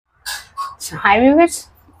So, hi viewers,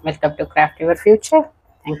 welcome to Craft Your Future.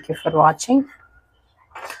 Thank you for watching.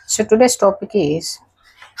 So, today's topic is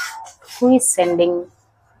who is sending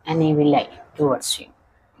an evil eye towards you?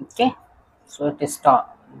 Okay, so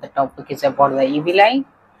the topic is about the evil eye.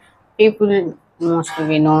 People mostly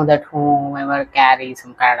we know that whoever carries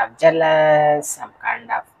some kind of jealous, some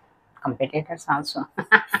kind of competitors also,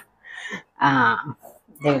 uh,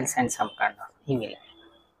 they will send some kind of evil eye.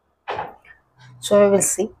 So, we will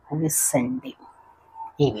see who is sending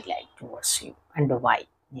evil eye towards you and why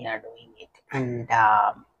they are doing it. And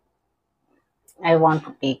I want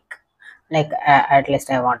to take at least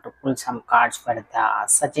I want to pull some cards for the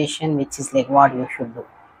suggestion, which is like what you should do.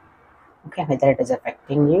 Okay, whether it is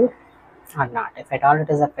affecting you or not. If at all it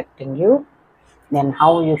is affecting you, then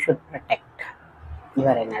how you should protect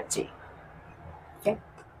your energy. Okay,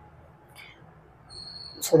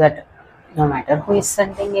 so that no matter who is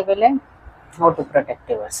sending evil in, how to protect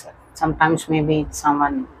yourself. Sometimes maybe it's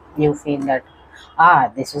someone you feel that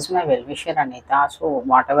this is my well wisher Anita, so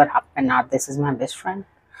whatever happened, this is my best friend.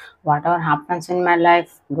 Whatever happens in my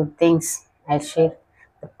life, good things I share.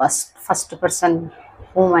 The first person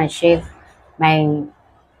whom I share my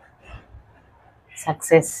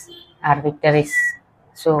success or victories.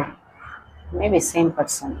 So maybe same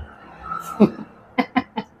person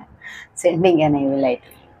sending an evil eye to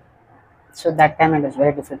you. So that time it is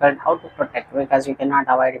very difficult how to protect because you cannot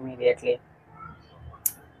avoid immediately.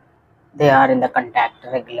 They are in the contact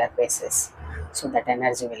regular basis. So that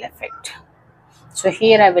energy will affect. So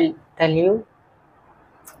here I will tell you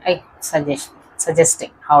I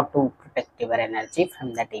suggesting how to protect your energy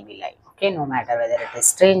from that evil eye. Okay, no matter whether it is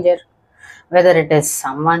stranger, whether it is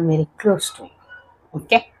someone very close to you.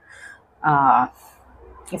 Okay, uh,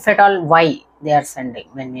 if at all why they are sending,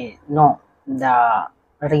 when we know the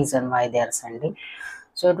reason why they are sending,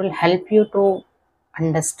 so it will help you to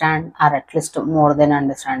understand, or at least more than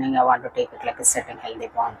understanding. I want to take it like a setting healthy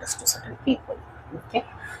boundaries to certain people. Okay,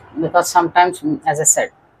 because sometimes, as I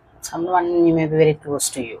said, someone you may be very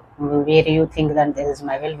close to you, where you think that this is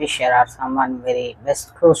my well wisher or someone very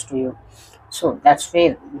best close to you. So that's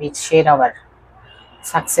where we share our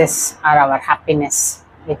success or our happiness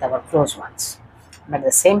with our close ones. But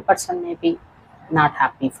the same person may be not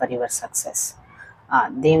happy for your success.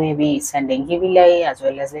 They may be sending evil eye, as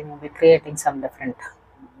well as they may be creating some different.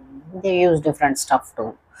 They use different stuff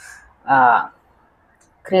to uh,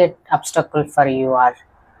 create obstacle for you or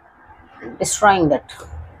destroying that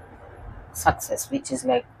success, which is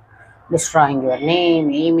like destroying your name,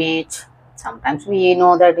 image. Sometimes we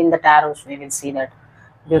know that in the tarots we will see that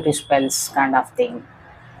beauty spells kind of thing,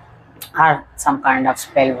 or some kind of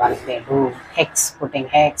spell work they do, putting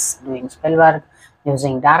hex, doing spell work,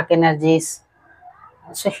 using dark energies.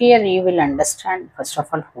 So here you will understand first of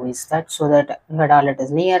all who is that, so that if at all it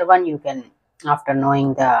is near one, you can, after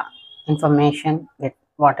knowing the information with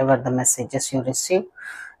whatever the messages you receive,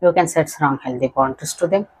 you can set strong healthy boundaries to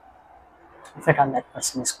them. If at all that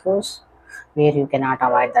person is close, where you cannot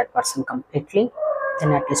avoid that person completely,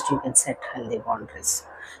 then at least you can set healthy boundaries.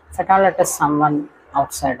 If at all it is someone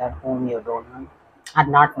outsider whom you don't know, are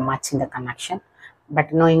not much in the connection,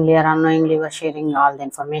 but knowingly or unknowingly you are sharing all the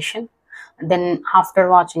information, then after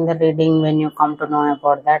watching the reading, when you come to know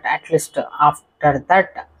about that, at least after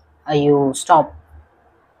that you stop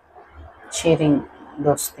sharing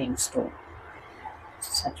those things to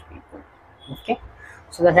such people. Okay,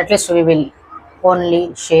 so that at least we will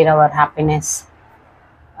only share our happiness,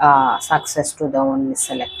 success to the only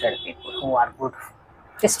selected people who are good,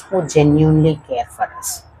 just who genuinely care for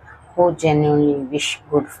us, who genuinely wish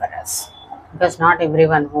good for us. Because not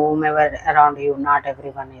everyone, whomever around you, not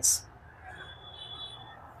everyone is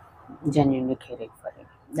genuinely caring for you.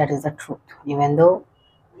 That is the truth. Even though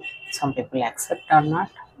some people accept or not,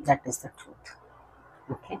 that is the truth.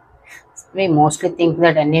 Okay. We mostly think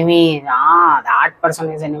that enemy, that person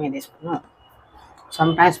is enemy. This no.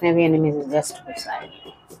 Sometimes maybe enemy is just beside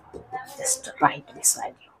you, just right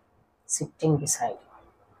beside you, sitting beside you.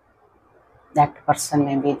 That person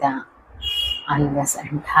may be the on this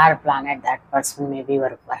entire planet. That person may be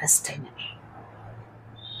your worst enemy,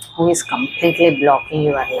 who is completely blocking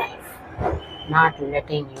your life, not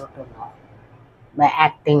letting you to know, by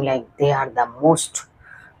acting like they are the most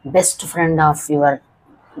best friend of you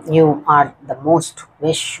are the most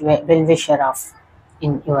well wisher of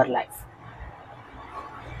in your life.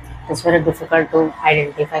 It's very difficult to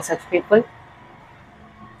identify such people,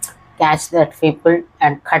 catch that people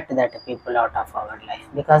and cut that people out of our life,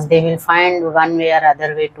 because they will find one way or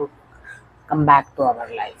other way to come back to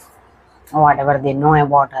our life, whatever they know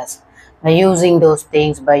about us, by using those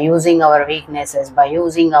things, by using our weaknesses, by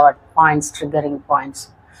using our points, triggering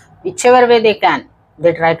points. whichever way they can,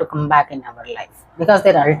 they try to come back in our life, because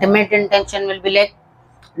their ultimate intention will be like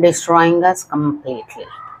destroying us completely.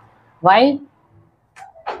 Why?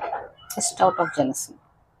 Just out of jealousy.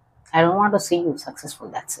 I don't want to see you successful,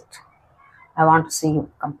 that's it. I want to see you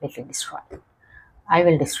completely destroyed. I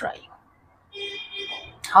will destroy you.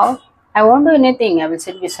 How? I won't do anything. I will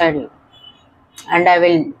sit beside you and I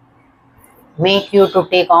will make you to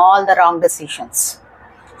take all the wrong decisions,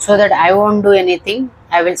 so that I won't do anything.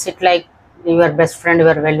 I will sit like your best friend,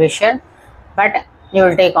 your well-wisher, but you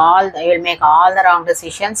will you will make all the wrong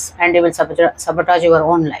decisions, and you will sabotage your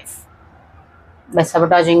own life by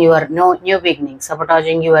sabotaging your new beginning,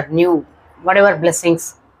 sabotaging your new whatever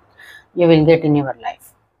blessings you will get in your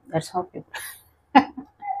life. That's how people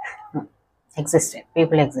existed.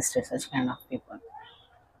 People existed, such kind of people.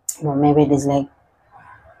 Maybe it is like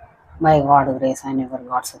by God's grace, I never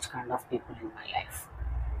got such kind of people in my life.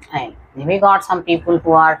 I maybe got some people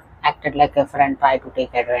who are acted like a friend, try to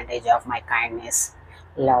take advantage of my kindness,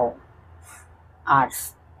 love,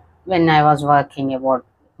 arts. When I was working about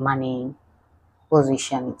money,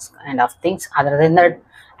 positions, kind of things. Other than that,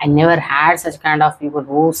 I never had such kind of people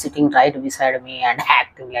who sitting right beside me and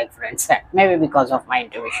acting like friends. Maybe because of my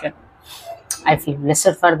intuition, I feel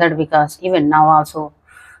blessed for that, because even now also,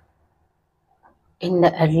 in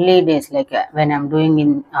the early days, like when I'm doing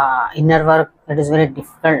in inner work, it is very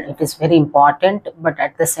difficult. It is very important, but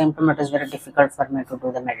at the same time, it is very difficult for me to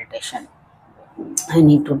do the meditation. I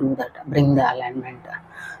need to do that, bring the alignment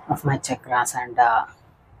of my chakras, and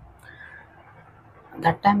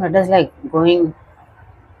that time it is like going,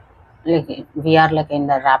 like we are like in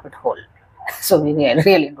the rabbit hole. So we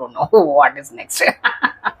really don't know what is next.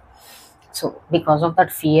 So because of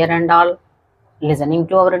that fear and all, listening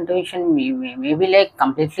to our intuition, we may be like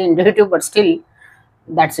completely intuitive, but still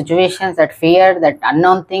that situations, that fear, that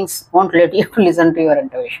unknown things won't let you to listen to your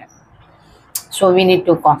intuition. So we need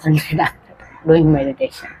to concentrate on doing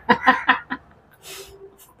meditation,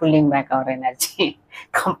 pulling back our energy,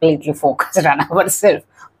 completely focused on ourselves,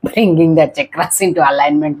 bringing the chakras into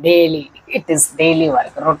alignment daily. It is daily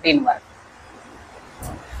work, routine work.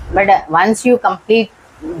 But once you complete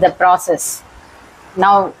the process,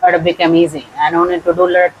 now it will become easy. I don't need to do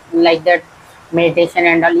like that meditation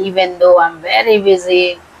and all, even though I'm very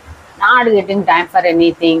busy, not getting time for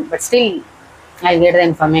anything, but still I get the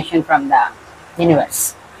information from the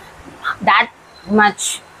universe. That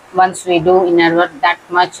much, once we do inner work, that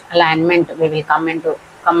much alignment we will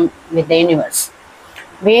come with the universe.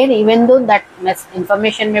 Where even though that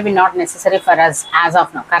information may be not necessary for us as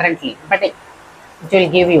of now, currently, but it will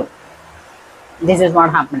give you, this is what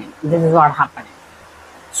happening, this is what happening.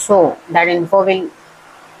 So that info will,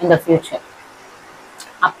 in the future,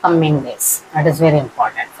 upcoming days, that is very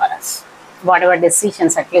important for us. Whatever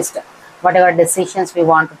decisions, at least whatever decisions we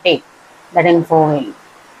want to take, that info will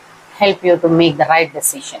help you to make the right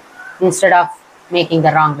decision instead of making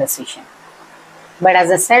the wrong decision. But as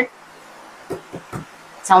I said,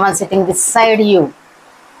 someone sitting beside you,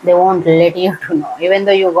 they won't let you to know. Even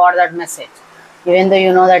though you got that message, even though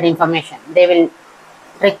you know that information, they will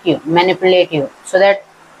trick you, manipulate you, so that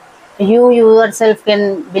you yourself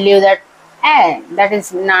can believe that, hey, that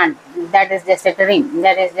is not, that is just a dream,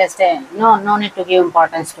 that is just a, no need to give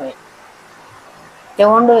importance to it. They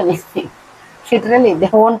won't do anything. Literally, they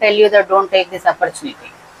won't tell you that don't take this opportunity.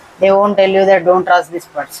 They won't tell you that don't trust this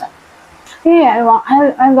person. Hey,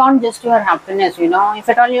 I want just your happiness, if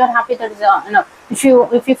at all you are happy, that is, if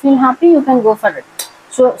you feel happy, you can go for it.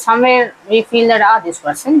 So somewhere we feel that, this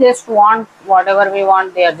person just want whatever we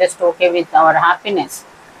want, they are just okay with our happiness.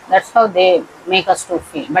 That's how they make us to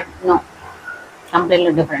feel. But no,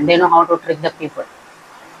 completely different. They know how to trick the people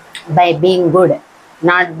by being good,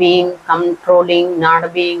 not being controlling,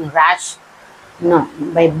 not being rash. No,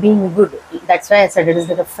 by being good. That's why I said it is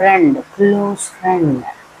like a friend, close friend.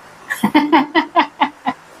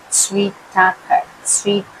 Sweet tartar,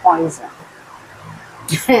 sweet poison.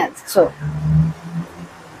 So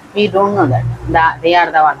we don't know that they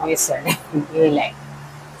are the one who is said. Like,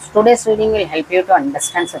 so today's reading will help you to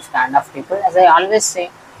understand such kind of people. As I always say,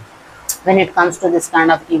 when it comes to this kind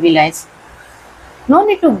of evil eyes, no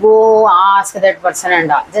need to go ask that person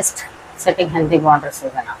and all. Just setting healthy boundaries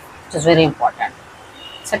is enough. Which is very important.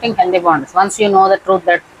 Setting healthy boundaries. Once you know the truth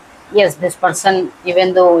that yes, this person,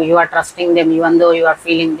 even though you are trusting them, even though you are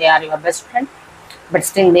feeling they are your best friend, but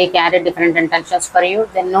still they carry different intentions for you,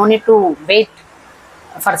 then no need to wait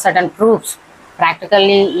for certain proofs.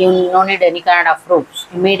 Practically, you no need any kind of proofs.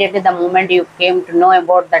 Immediately the moment you came to know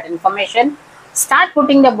about that information, start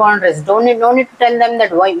putting the boundaries. No need to tell them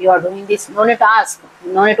that why you are doing this. No need to ask.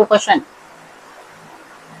 No need to question.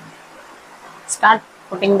 Start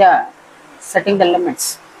setting the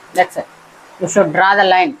limits. That's it. You should draw the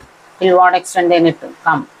line till what extent they need to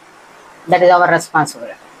come. That is our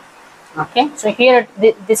responsibility. Okay, so here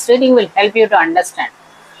this reading will help you to understand.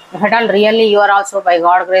 If at all really you are also by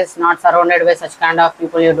God grace not surrounded by such kind of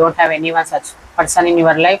people, you don't have anyone such person in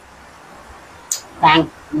your life,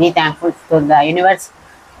 be thankful to the universe,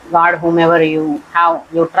 God, whomever you have,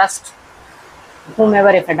 you trust, whomever,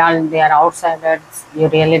 if at all they are outsiders, you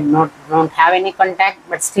really don't have any contact,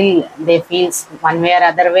 but still they feel one way or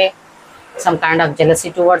other way some kind of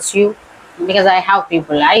jealousy towards you. Because I have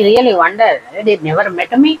people, I really wonder, they never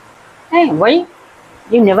met me. Hey, why?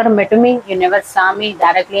 You never met me, you never saw me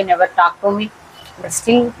directly, never talked to me, but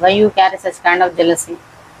still why you carry such kind of jealousy?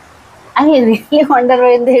 I really wonder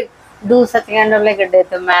when they do such kind of like a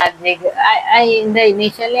death magic.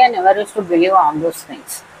 Initially I never used to believe all those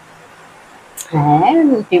things.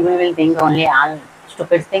 And people will think only all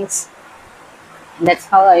stupid things. That's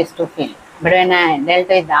how I used to feel. But when I dealt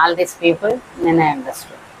with all these people, then I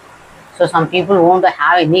understood. So some people won't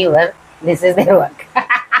have any work. This is their work.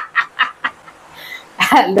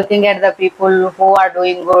 Looking at the people who are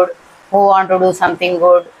doing good, who want to do something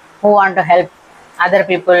good, who want to help other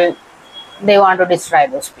people, they want to destroy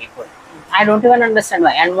those people. I don't even understand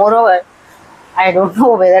why. And moreover, I don't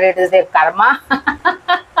know whether it is their karma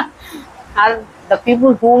or the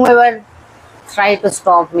people whomever try to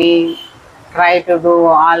stop me, try to do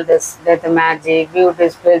all this death magic, beauty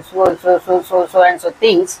spells, so and so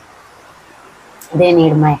things. They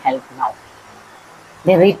need my help now.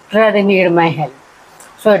 They literally need my help.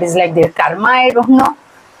 So it is like their karma, I don't know.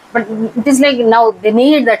 But it is like now they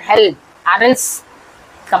need that help, or else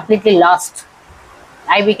completely lost.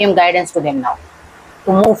 I became guidance to them now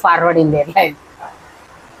to move forward in their life.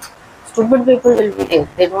 Stupid people will be there.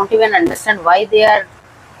 They don't even understand why they are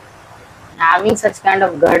having such kind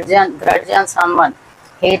of grudge on someone,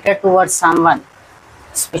 hatred towards someone.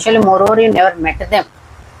 Especially moreover, you never met them.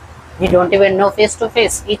 You don't even know face to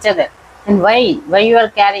face each other. And why you are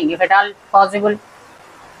carrying? If at all possible,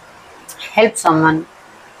 help someone,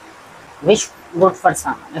 wish good for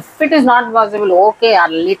someone. If it is not possible, okay, or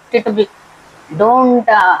little bit, don't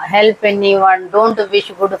help anyone, don't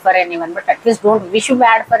wish good for anyone, but at least don't wish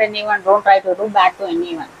bad for anyone, don't try to do bad to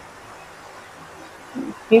anyone.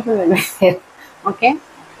 People will be there. Okay,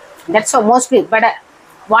 that's so mostly. But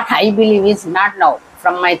what I believe is not now,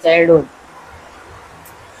 from my childhood.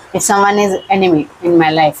 If someone is enemy in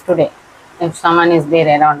my life today, if someone is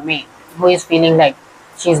there around me who is feeling like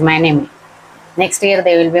she is my enemy, next year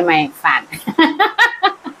they will be my fan.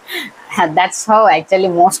 That's how actually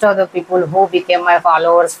most of the people who became my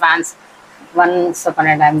followers, fans, once upon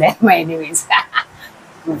a time they are my enemies.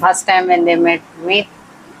 First time when they met me,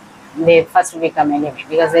 they first become enemy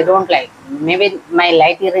because they don't like. Maybe my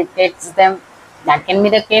light irritates them. That can be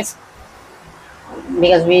the case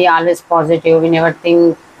because we always positive. We never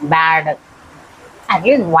think bad.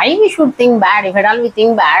 Again, why we should think bad? If at all we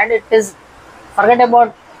think bad, it is forget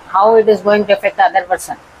about how it is going to affect the other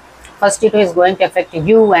person. First, it is going to affect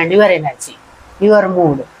you and your energy, your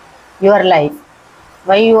mood, your life.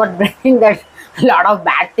 Why you are bringing that lot of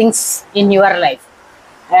bad things in your life?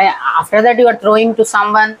 After that, you are throwing to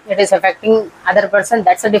someone, it is affecting other person.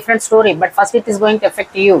 That's a different story. But first, it is going to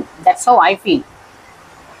affect you. That's how I feel.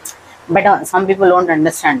 But some people don't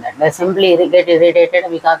understand that. They simply get irritated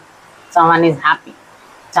because someone is happy,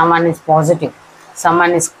 someone is positive,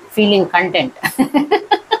 someone is feeling content.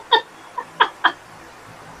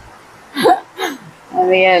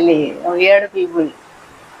 Really weird people.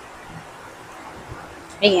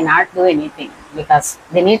 They cannot do anything because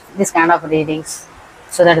they need this kind of readings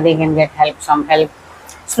so that they can get help, some help.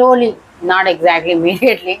 Slowly, not exactly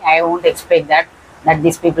immediately. I won't expect that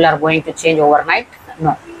these people are going to change overnight.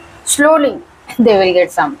 No. Slowly, they will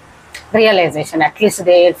get some realization. At least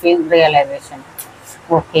they will feel realization.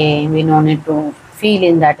 Okay, we no need to feel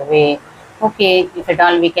in that way. Okay, if at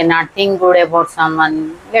all we cannot think good about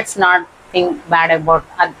someone, let's not think bad about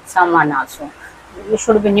someone also. We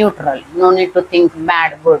should be neutral. No need to think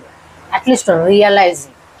bad, good. At least to realize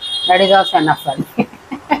it. That is also enough for me.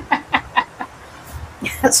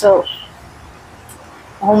 So,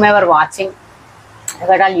 whomever watching, if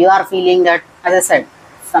at all you are feeling that, as I said,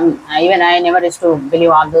 even I never used to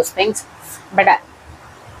believe all those things, but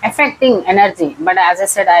affecting energy. But as I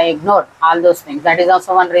said, I ignore all those things. That is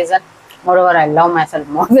also one reason. Moreover, I love myself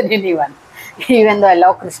more than anyone. Even though I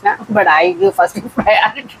love Krishna, but I give first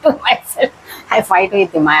priority to myself. I fight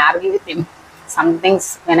with him, I argue with him. Some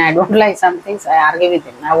things, when I don't like some things, I argue with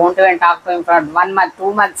him. I won't even talk to him for 1 month,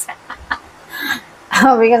 2 months.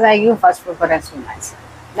 Because I give first preference to myself.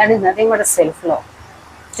 That is nothing but a self-love,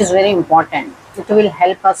 which is very important. It will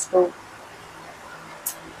help us to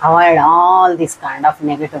avoid all these kind of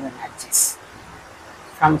negative energies,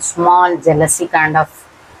 from small jealousy kind of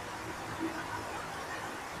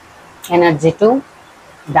energy to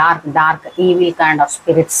dark evil kind of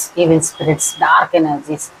spirits, evil spirits, dark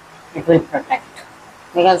energies. It will protect,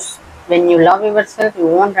 because when you love yourself, you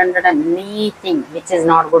won't enter anything which is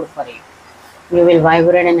not good for you. You will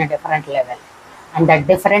vibrate in a different level, and that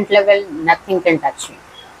different level, nothing can touch you.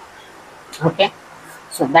 Okay,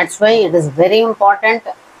 so that's why it is very important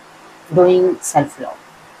doing self-love,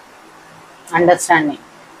 understanding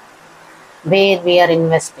where we are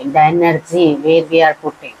investing the energy, where we are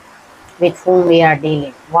putting, with whom we are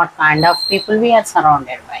dealing, what kind of people we are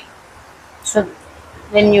surrounded by. So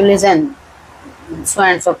when you listen, so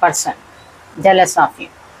and so person jealous of you,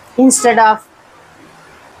 instead of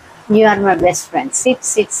you are my best friend,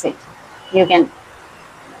 sit. You can,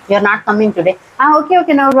 you're not coming today. Ah,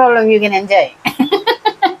 okay, no problem. You can enjoy.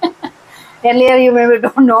 Earlier you maybe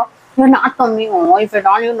don't know. You're not coming. Oh, if at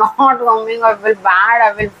all you're not coming, I feel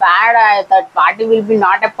bad. That party will be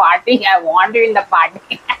not a party. I want you in the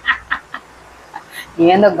party.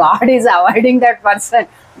 Even the God is avoiding that person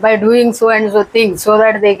by doing so and so things, so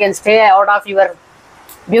that they can stay out of your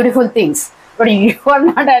beautiful things. But you are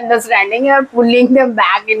not understanding. You are pulling them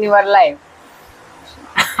back in your life.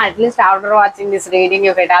 At least after watching this reading,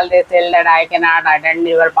 if at all they tell that I cannot attend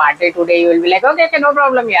your party today, you will be like, okay, no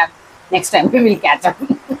problem, yeah. Next time we will catch up.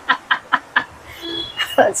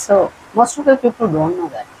 So most of the people don't know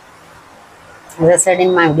that. As I said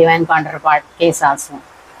in my divine counterpart case also,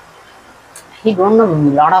 he don't know a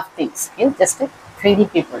lot of things. He's just a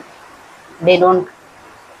 3D people. They don't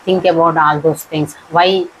think about all those things.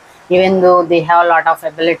 Why, even though they have a lot of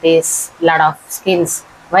abilities, lot of skills,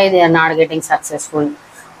 why they are not getting successful?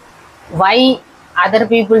 Why other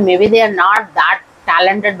people, maybe they are not that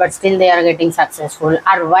talented, but still they are getting successful?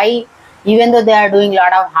 Or why, even though they are doing a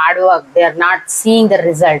lot of hard work, they are not seeing the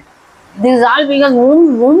result? This is all because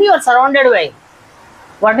whom you are surrounded by.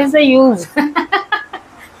 What is the use?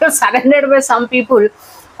 You are surrounded by some people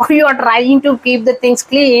who you are trying to keep the things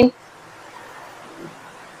clean,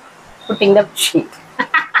 putting the sheet.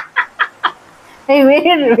 Hey, where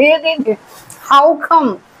did it? How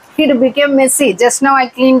come it became messy? Just now I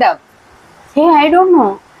cleaned up. Hey, I don't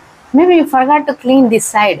know. Maybe you forgot to clean this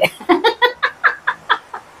side.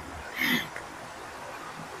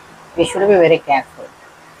 We should be very careful.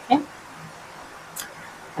 Okay?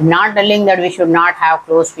 I'm not telling that we should not have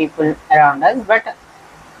close people around us, but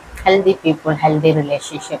healthy people, healthy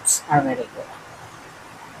relationships are very good.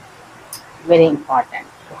 Very important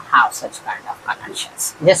to have such kind of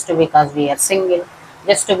connections. Just because we are single,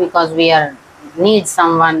 just because we are need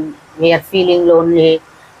someone, we are feeling lonely,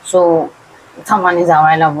 so someone is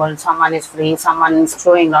available, someone is free, someone is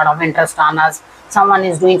showing a lot of interest on us, someone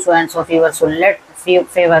is doing so and so favor, so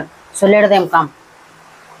let them come.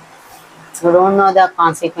 You don't know the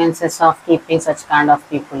consequences of keeping such kind of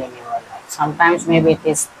people in your life. Sometimes maybe it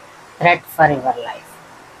is threat for your life.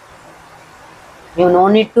 You no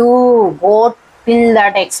need to go till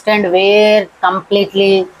that extent where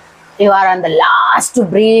completely you are on the last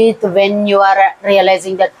breath, when you are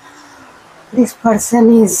realizing that this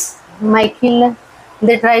person is my killer,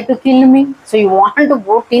 they try to kill me. So you want to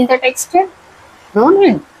go till that extent? No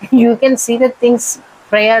need. You can see the things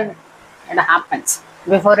prior it happens,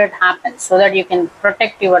 before it happens, so that you can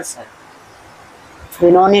protect yourself. You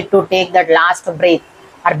no need to take that last breath,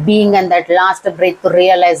 or being in that last breath to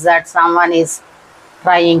realize that someone is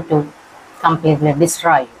trying to completely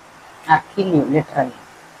destroy you or kill you, literally.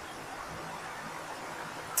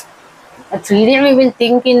 At 3D we will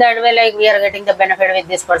think in that way, like we are getting the benefit with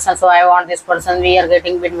this person, so I want this person. We are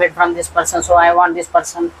getting benefit from this person, so I want this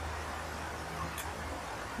person.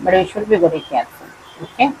 But we should be very careful.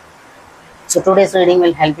 Okay. So today's reading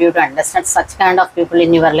will help you to understand such kind of people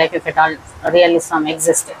in your life, if at all really some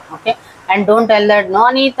existed. Okay. And don't tell that, no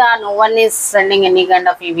Anita, no one is sending any kind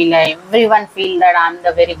of evil. Everyone feel that I'm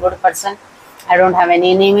the very good person. I don't have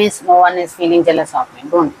any enemies. No one is feeling jealous of me.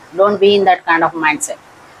 Don't be in that kind of mindset.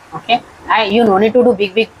 Okay. You no need to do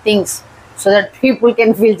big things so that people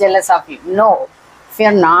can feel jealous of you. No. If you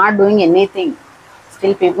are not doing anything,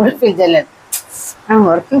 still people feel jealous. I'm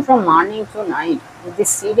working from morning to night.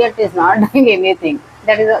 This idiot is not doing anything.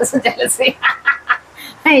 That is also jealousy.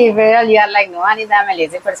 If you are like, no Anita, I'm a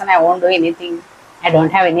lazy person, I won't do anything. I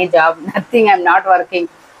don't have any job, nothing, I'm not working.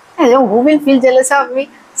 Who will feel jealous of me?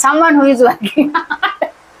 Someone who is working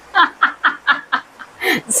hard.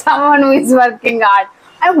 Someone who is working hard.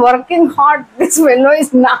 I'm working hard. This fellow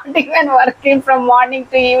is not even working from morning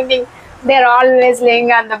to evening. They're always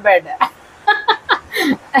laying on the bed.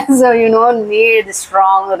 So you don't need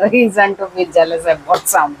strong reason to be jealous about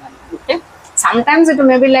someone. Okay. Sometimes it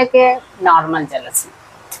may be like a normal jealousy.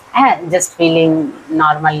 Just feeling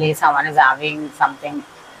normally someone is having something.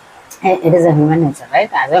 It is a human nature,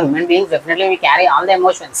 right? As a human being, definitely we carry all the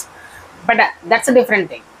emotions. But that's a different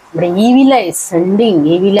thing. But evil eye, sending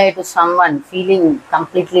evil eye to someone, feeling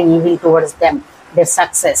completely evil towards them, their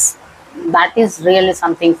success, that is really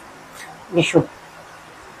something we should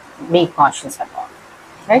be cautious about,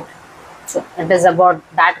 right? So it is about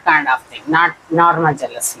that kind of thing, not normal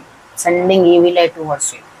jealousy. Sending evil eye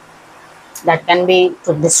towards you. That can be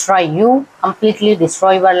to destroy you, completely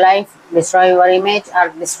destroy your life, destroy your image, or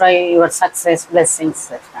destroy your success, blessings,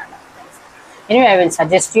 such kind of things. Anyway, I will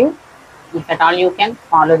suggest you, if at all you can,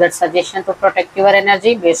 follow that suggestion to protect your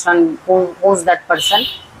energy based on who's that person,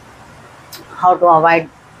 how to avoid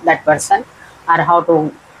that person, or how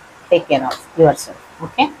to take care of yourself.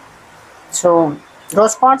 Okay. So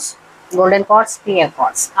rose quartz, golden quartz, clear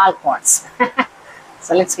quartz, all quartz.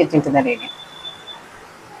 So let's get into the reading.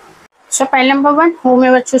 So pile number 1,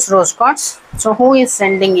 whomever choose rose quartz. So who is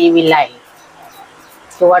sending evil eye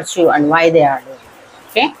towards you and why they are doing it?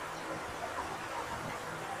 Okay.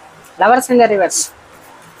 Lovers in the reverse.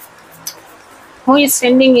 Who is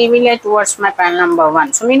sending evil eye towards my pile number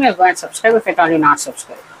 1? So meanwhile, go and subscribe if at all you not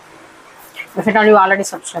subscribed. If at all you already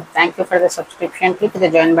subscribed, thank you for the subscription. Click the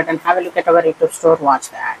join button, have a look at our YouTube store, watch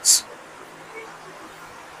the ads.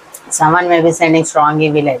 Someone may be sending strong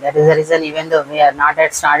evil eye. That is the reason, even though we are not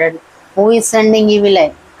yet started, who is sending evil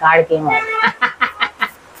eye? Card came out.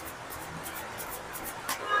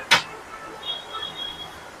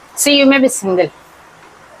 See, you may be single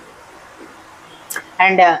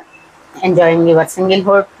and enjoying your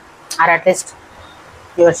singlehood, or at least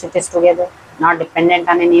your shit is together, not dependent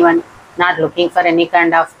on anyone, not looking for any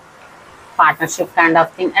kind of partnership kind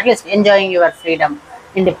of thing, at least enjoying your freedom,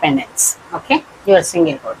 independence. Okay, your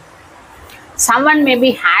singlehood. Someone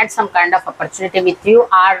maybe had some kind of opportunity with you,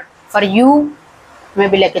 or for you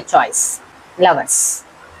maybe like a choice, lovers,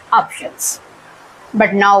 options,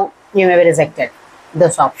 but now you may be rejected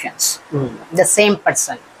those options. The same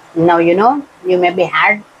person, now you maybe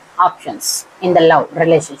had options in the love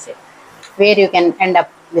relationship where you can end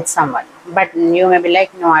up with someone, but you may be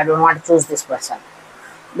like, no, I don't want to choose this person.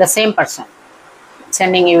 The same person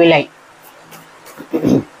sending evil eye.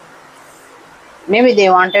 Maybe they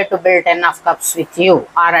wanted to build 10 of cups with you,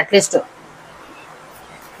 or at least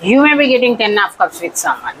you may be getting 10 of cups with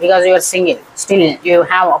someone because you are single. Still, you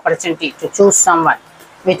have opportunity to choose someone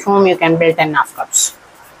with whom you can build 10 of cups.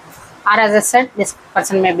 Or as I said, this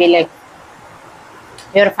person may be like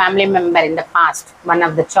your family member in the past, one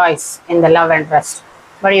of the choice in the love and trust,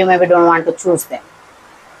 but you maybe don't want to choose them.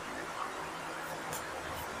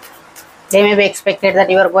 They may be expected that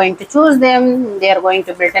you are going to choose them, they are going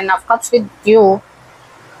to build 10 of cups with you.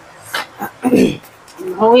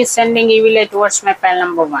 Who is sending evil eye towards my pile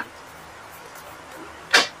number 1?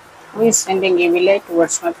 Who is sending evil eye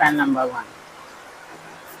towards my pile number 1?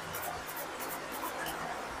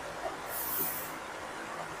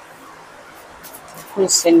 Who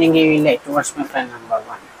is sending evil eye towards my pile number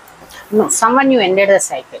 1? No, someone you ended the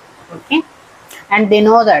cycle. Okay, and they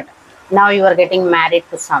know that now you are getting married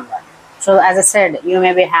to someone. So as I said, you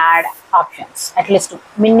maybe had options, at least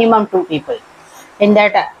minimum 2 people. In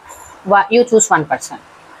that, you choose one person.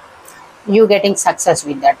 You getting success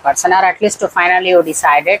with that person, or at least finally you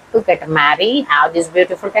decided to get married, have this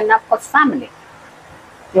beautiful 10 of cups family.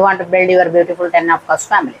 You want to build your beautiful 10 of cups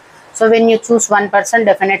family. So when you choose one person,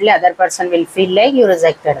 definitely other person will feel like you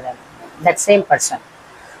rejected them. That same person.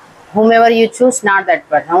 Whomever you choose, not that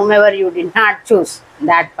person. Whomever you did not choose,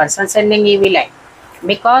 that person sending evil eye.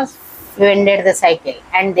 Because you ended the cycle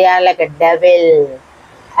and they are like a devil.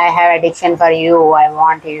 I have addiction for you, I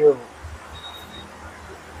want you.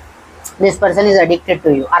 This person is addicted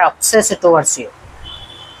to you or obsessed towards you.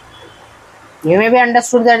 You may be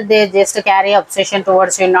understood that they just carry obsession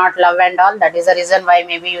towards you, not love and all. That is the reason why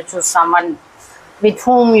maybe you choose someone with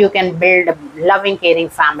whom you can build a loving, caring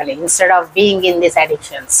family instead of being in these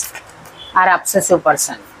addictions or obsessive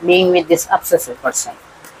person, being with this obsessive person.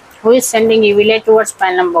 Who is sending evil eye towards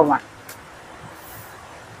pile number 1?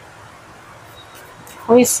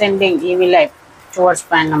 Who is sending evil eye towards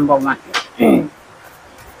pile number 1?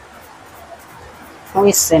 Who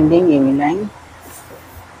is sending evil eye?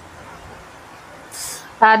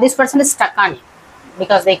 This person is stuck on you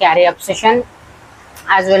because they carry obsession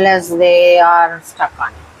as well as they are stuck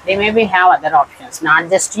on you. They maybe have other options, not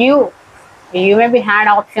just you. You maybe had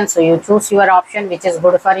options, so you choose your option which is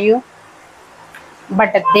good for you,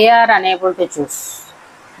 but they are unable to choose.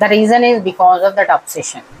 The reason is because of that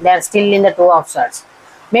obsession. They are still in the 2 of swords.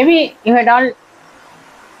 Maybe if at all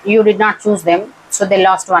you did not choose them, so they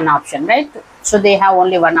lost one option, right? So they have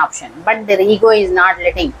only one option, but their ego is not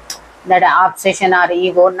letting, that obsession or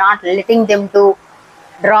ego not letting them to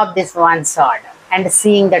drop this one sword and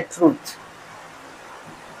seeing the truth.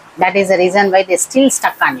 That is the reason why they still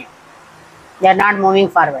stuck on you. They are not moving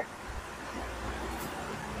forward.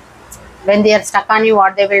 When they are stuck on you,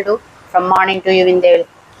 what they will do? From morning to evening, they will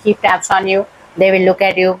keep tabs on you. They will look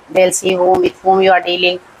at you. They will see with whom you are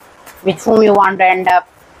dealing, with whom you want to end up.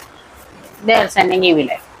 They are sending evil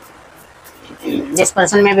eye. This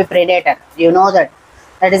person may be predator. You know that.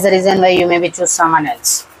 That is the reason why you maybe choose someone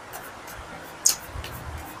else.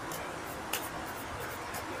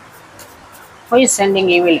 Who is sending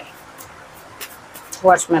evil eye?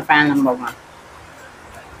 What's my pan number 1?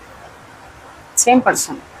 Same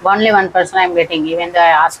person. Only one person I am getting. Even though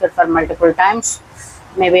I asked it for multiple times,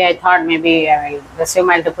 maybe I thought maybe I will receive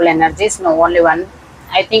multiple energies. No, only one.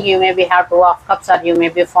 I think you maybe have 2 of cups, or you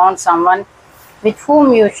maybe found someone with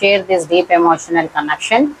whom you share this deep emotional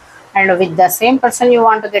connection, and with the same person you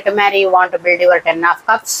want to get married, you want to build your 10 of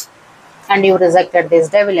cups, and you rejected this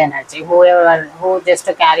devil energy, who just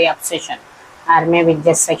carry obsession or maybe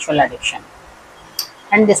just sexual addiction,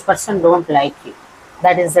 and this person don't like you.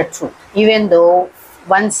 That is the truth. Even though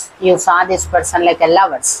once you saw this person like a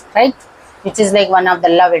lovers, right, which is like one of the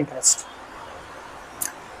love interest,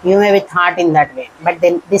 you may be thought in that way, but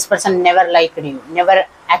then this person never liked you, never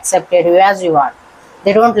accepted you as you are.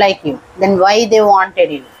 They don't like you. Then why they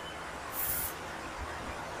wanted you?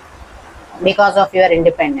 Because of your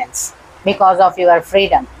independence, because of your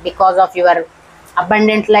freedom, because of your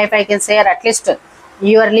abundant life, I can say, or at least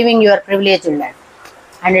you are living your privileged life,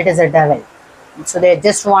 and it is a devil. So they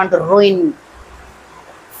just want to ruin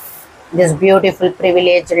this beautiful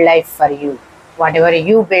privileged life for you, whatever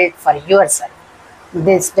you built for yourself.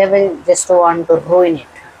 This devil just want to ruin it.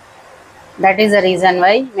 That is the reason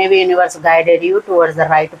why maybe universe guided you towards the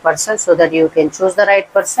right person, so that you can choose the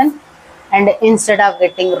right person, and instead of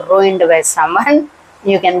getting ruined by someone,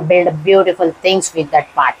 you can build beautiful things with that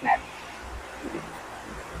partner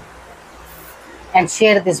and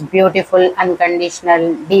share this beautiful,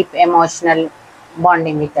 unconditional, deep emotional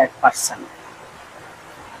bonding with that person.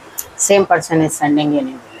 Same person is sending an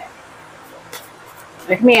evil eye.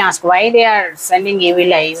 Let me ask why they are sending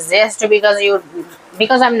evil eyes. Just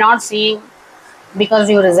because I'm not seeing, because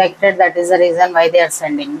you rejected, that is the reason why they are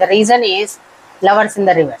sending. The reason is lovers in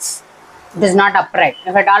the reverse. It is not upright.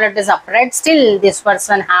 If at all it is upright, still this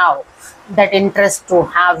person have that interest to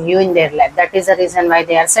have you in their life. That is the reason why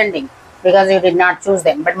they are sending, because you did not choose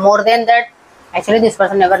them. But more than that, actually this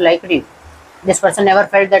person never liked you. This person never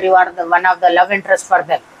felt that you are the one of the love interest for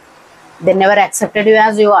them. They never accepted you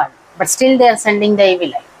as you are, but still they are sending the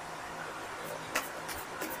evil eye.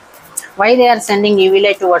 Why they are sending evil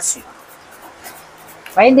eye towards you?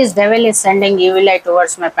 Why this devil is sending evil eye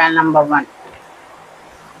towards my pan number 1?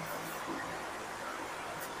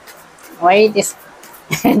 Why this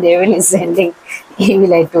devil is sending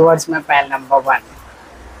evil eye towards my pan number 1?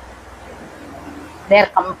 They are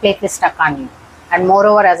completely stuck on you. And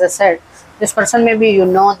moreover, as I said, this person maybe you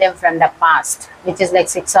know them from the past, which is like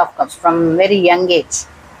 6 of cups, from very young age.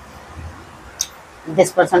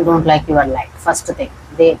 This person don't like your light. First thing,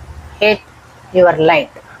 they hate your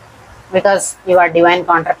light, because you are divine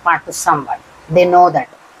counterpart to someone. They know that,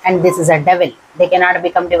 and this is a devil. They cannot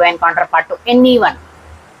become divine counterpart to anyone.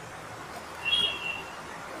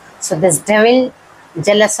 So this devil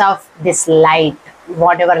jealous of this light,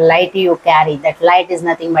 whatever light you carry. That light is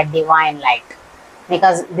nothing but divine light,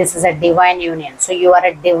 because this is a divine union. So you are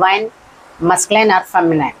a divine masculine or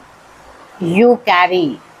feminine. You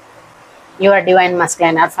carry your divine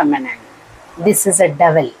masculine or feminine. This is a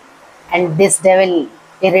devil, and this devil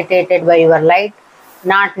irritated by your light,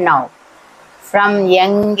 not now, from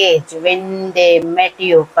young age, when they met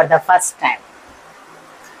you for the first time,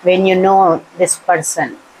 when you know this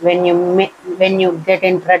person, when you get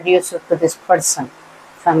introduced to this person,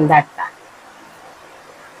 from that time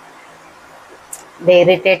they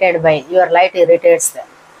irritated by your light, irritates them.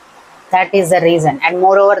 That is the reason. And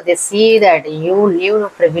moreover, they see that you live a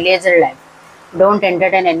privileged life, don't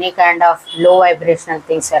entertain any kind of low vibrational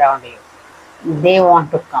things around you. They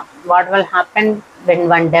want to come. What will happen when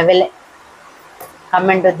one devil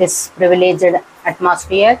come into this privileged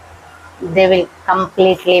atmosphere? They will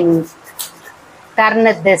completely turn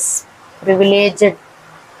this privileged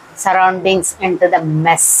surroundings into the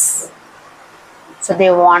mess. So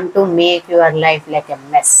they want to make your life like a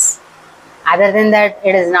mess. Other than that,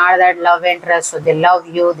 it is not that love interest. So they love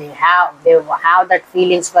you. They have that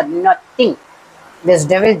feelings for nothing. This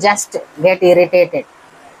devil just get irritated.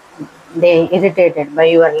 they irritated by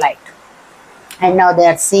your light, and now they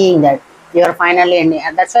are seeing that you are finally ending.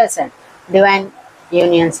 And that's why I said divine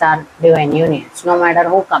unions are divine unions. No matter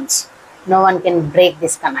who comes, no one can break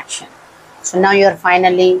this connection. So now you are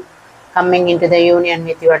finally coming into the union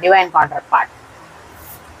with your divine counterpart,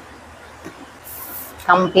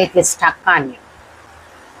 completely stuck on you.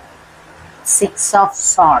 Six of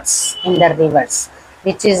Swords in the reverse,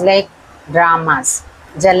 which is like dramas,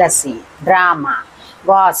 jealousy, drama,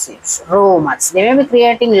 gossips, rumors. They may be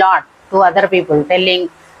creating lot to other people, telling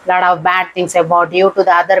lot of bad things about you to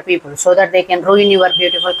the other people so that they can ruin your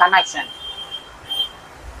beautiful connection.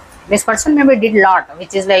 This person maybe did lot,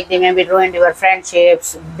 which is like they may be ruined your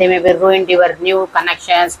friendships, they may be ruined your new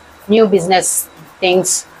connections, new business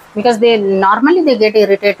things, because they normally they get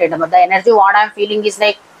irritated. But the energy what I'm feeling is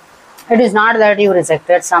like, it is not that you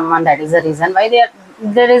rejected someone, that is the reason why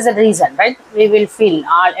there is a reason, right? We will feel,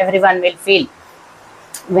 everyone will feel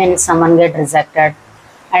when someone get rejected,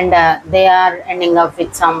 and they are ending up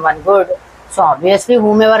with someone good. So obviously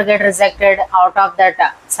whomever get rejected, out of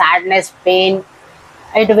that sadness, pain,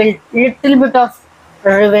 it will little bit of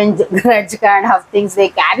revenge grudge kind of things they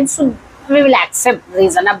carry, so we will accept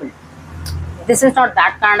reasonable. This is not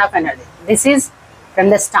that kind of energy. This is from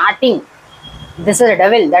the starting, this is a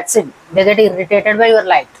devil, that's it. They get irritated by your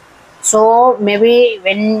light. So maybe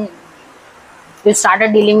when you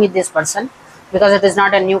started dealing with this person, because it is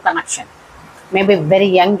not a new connection, maybe very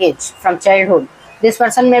young age, from childhood, this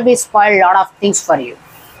person may be spoiled a lot of things for you.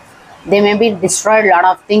 They may be destroyed a lot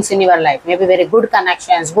of things in your life, maybe very good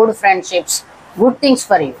connections, good friendships, good things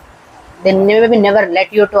for you. They maybe never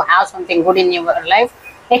let you to have something good in your life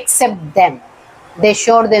except them. They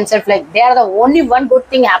showed themselves like they are the only one good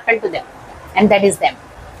thing happened to them, and that is them.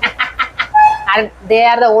 And they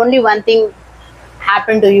are the only one thing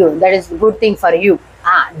happened to you, that is good thing for you.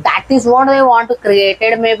 That is what they want to create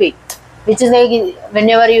it maybe, which is like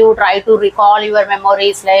whenever you try to recall your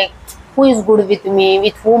memories, like who is good with me,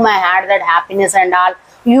 with whom I had that happiness and all,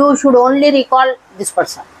 you should only recall this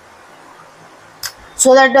person,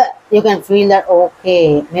 so that you can feel that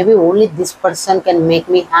okay, maybe only this person can make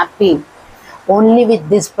me happy, only with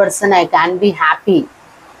this person I can be happy,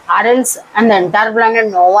 or else on the entire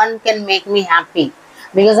planet no one can make me happy,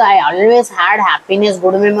 because I always had happiness,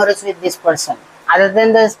 good memories with this person. Other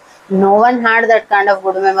than this, no one had that kind of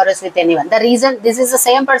good memories with anyone. The reason, this is the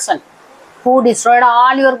same person who destroyed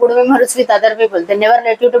all your good memories with other people. They never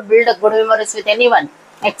let you to build a good memories with anyone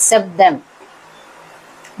except them.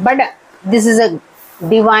 But this is a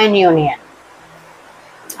divine union,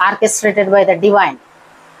 orchestrated by the divine.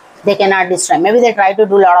 They cannot destroy. Maybe they try to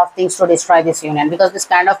do a lot of things to destroy this union, because this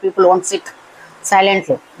kind of people won't sit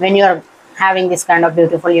silently when you are having this kind of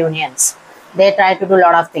beautiful unions. They try to do a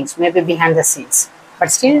lot of things, maybe behind the scenes,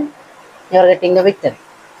 but still you are getting the victory.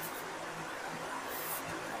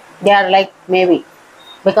 They are like maybe,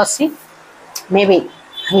 because see, maybe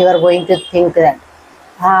you are going to think that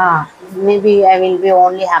maybe I will be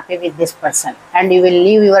only happy with this person, and you will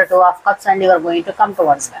leave your two of cups and you are going to come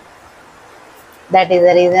towards them. That is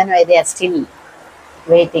the reason why they are still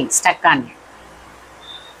waiting, stuck on you.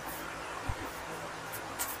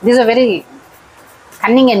 This is a very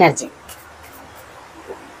cunning energy.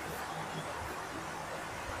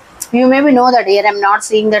 You maybe know that here I am not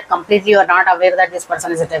seeing that completely, you are not aware that this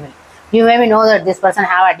person is a devil. You maybe know that this person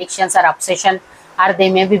have addictions or obsession, or they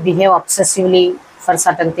maybe behave obsessively for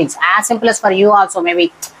certain things. As simple as for you also, maybe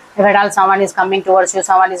if at all someone is coming towards you,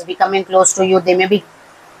 someone is becoming close to you, they may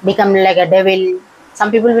become like a devil. Some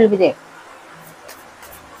people will be there.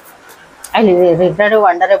 I regret to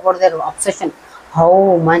wonder about their obsession,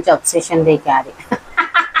 how much obsession they carry.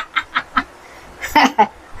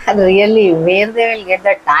 Really, where they will get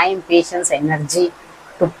the time, patience, energy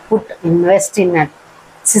to invest in it.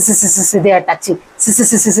 They are touching.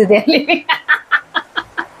 They are living.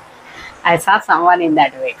 I saw someone in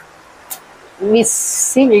that way. We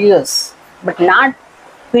see videos, but not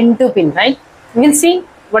pin to pin, right? We'll see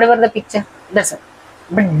whatever the picture. That's it.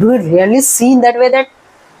 But do you really see in that way that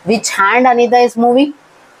which hand Anita is moving,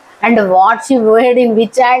 and what she weighed in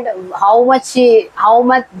which hand, how much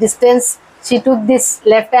distance she took this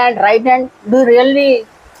left hand, right hand? Do you really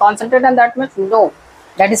concentrate on that much? No,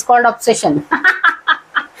 that is called obsession.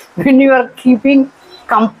 When you are keeping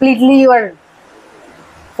completely, you are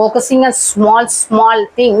focusing on small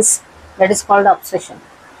things, that is called obsession.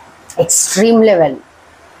 Extreme level.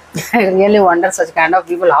 I really wonder such kind of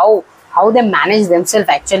people, how they manage themselves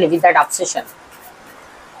actually with that obsession.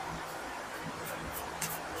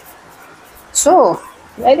 So,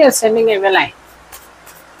 why they are sending a lie?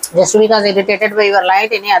 Just because irritated by your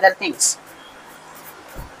light, any other things.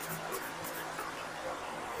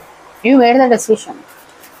 You made the decision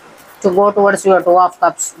to go towards your two of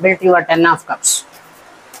cups, build your 10 of cups.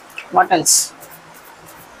 What else?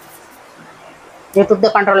 You took the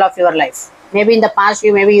control of your life. Maybe in the past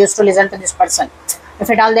you maybe used to listen to this person. If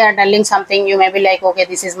at all they are telling something, you may be like, okay,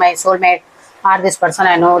 this is my soulmate, or this person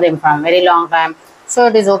I know them from very long time. So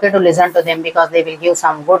it is okay to listen to them because they will give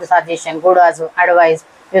some good suggestion, good advice.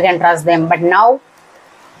 You can trust them. But now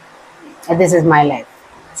this is my life.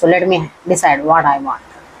 So let me decide what I want.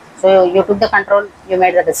 So you took the control, you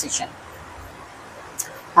made the decision.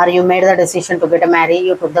 Or you made the decision to get married,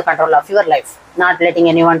 you took the control of your life, not letting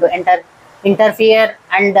anyone to interfere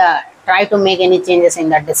and try to make any changes in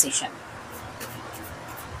that decision.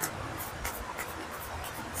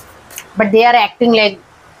 But they are acting like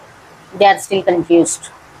they are still confused.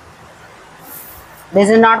 This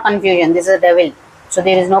is not confusion, this is a devil. So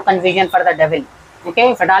there is no confusion for the devil.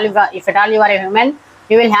 Okay, if at all you are a human,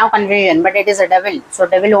 you will have confusion, but it is a devil. So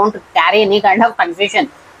devil won't carry any kind of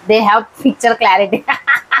confusion. They have picture clarity.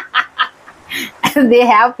 They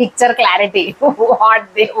have picture clarity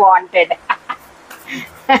what they wanted.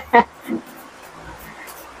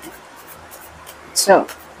 So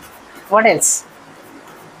what else?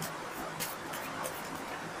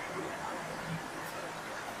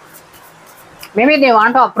 Maybe they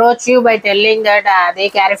want to approach you by telling that they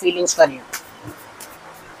carry feelings for you.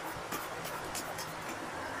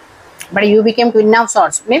 But you became Queen of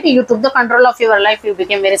Swords. Maybe you took the control of your life, you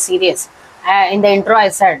became very serious. In the intro I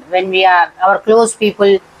said, when we are our close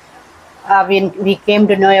people, we came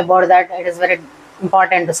to know about that, it is very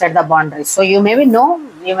important to set the boundaries. So you maybe know,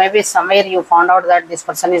 you maybe somewhere you found out that this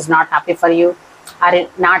person is not happy for you, or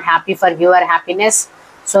not happy for your happiness.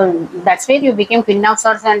 So that's where you became Queen of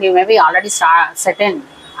Swords, and you maybe already set in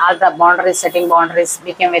all the boundaries, setting boundaries,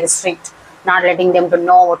 became very strict, not letting them to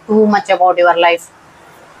know too much about your life.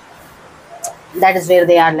 That is where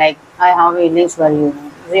they are like, I have feelings for you.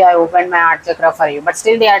 See, I opened my heart chakra for you, but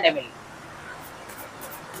still they are devil.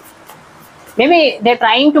 Maybe they're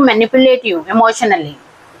trying to manipulate you emotionally.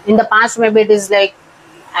 In the past, maybe it is like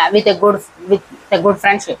with a good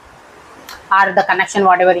friendship, or the connection,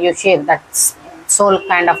 whatever you share, that's soul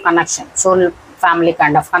kind of connection, soul family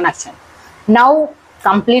kind of connection. Now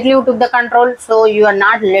completely you took the control, so you are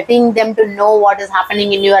not letting them to know what is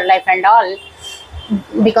happening in your life and all,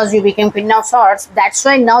 because you became Queen of Swords. That's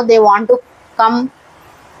why now they want to come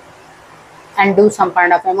and do some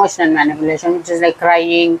kind of emotional manipulation, which is like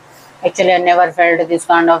crying. Actually, I never felt this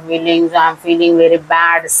kind of feelings. I'm feeling very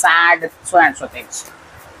bad, sad, so and so things.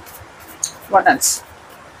 What else?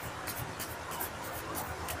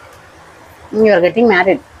 You are getting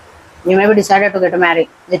married. You may be decided to get married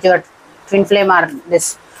with your twin flame or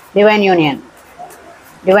this divine union,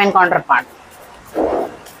 divine counterpart,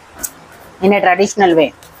 in a traditional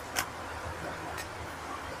way.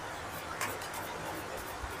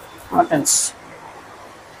 What else?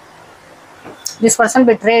 This person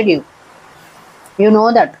betrayed you. You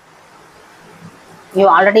know that. You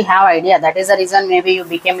already have idea. That is the reason maybe you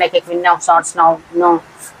became like a Queen of Swords now. No,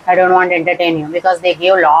 I don't want to entertain you, because they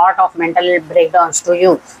give a lot of mental breakdowns to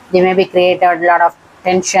you. They maybe created a lot of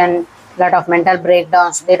tension, lot of mental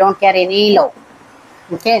breakdowns. They don't care any love.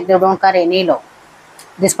 Okay, they don't care any love.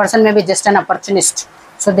 This person may be just an opportunist.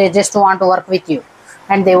 So they just want to work with you,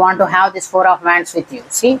 and they want to have this Four of Wands with you.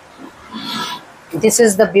 See, this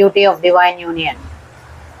is the beauty of divine union.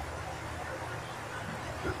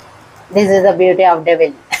 This is the beauty of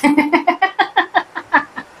devil.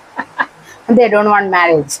 They don't want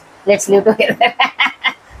marriage. Let's live together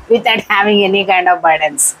without having any kind of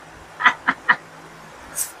burdens.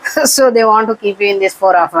 So they want to keep you in this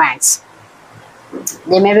Four of Wands.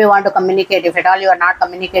 They maybe want to communicate. If at all you are not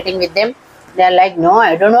communicating with them, they are like, no,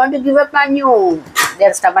 I don't want to give up on you. They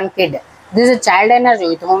are stubborn kid. This is a child energy.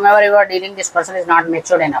 With whomever you are dealing, this person is not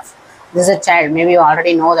matured enough. This is a child. Maybe you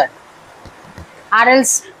already know that. Or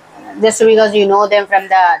else, just because you know them from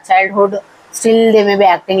the childhood, still they may be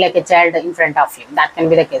acting like a child in front of you. That can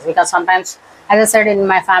be the case. Because sometimes, as I said, in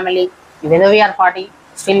my family, even though we are 40,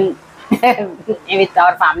 still with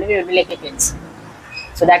our family, we will be like a kids.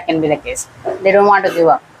 So that can be the case. They don't want to give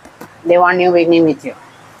up. They want new beginning with you.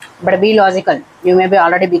 But be logical. You may be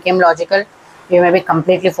already became logical. You may be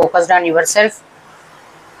completely focused on yourself,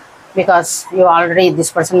 because you already, this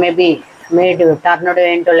person may be made you, turned you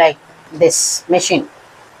into like this machine.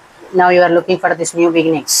 Now you are looking for this new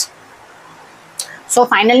beginnings. So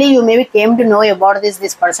finally you maybe came to know about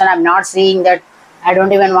this person. I'm not seeing that. I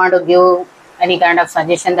don't even want to give any kind of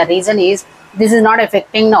suggestion. The reason is, this is not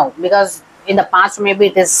affecting now, because in the past maybe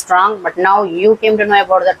it is strong, but now you came to know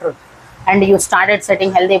about the truth, and you started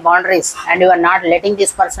setting healthy boundaries, and you are not letting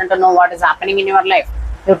this person to know what is happening in your life.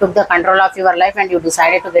 you took the control of your life and you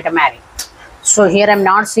decided to get married. So here I'm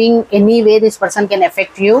not seeing any way this person can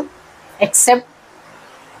affect you except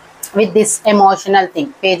with this emotional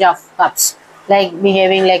thing, page of cups, like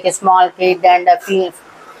behaving like a small kid and at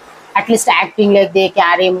least acting like they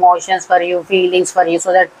carry emotions for you, feelings for you,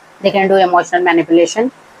 so that they can do emotional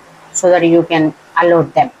manipulation so that you can allow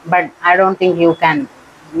them. But I don't think you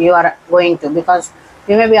are going to, because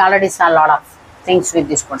you maybe already saw a lot of things with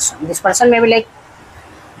this person. This person may be like,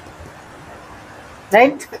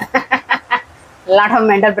 right? A lot of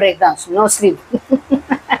mental breakdowns, no sleep.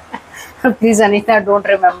 Please, Anita, don't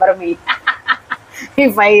remember me.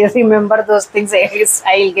 If I remember those things,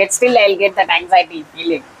 I'll get that anxiety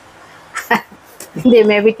feeling. They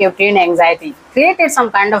may be kept in anxiety, created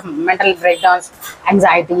some kind of mental breakdowns,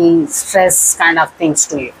 anxiety, stress kind of things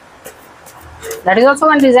to you. That is also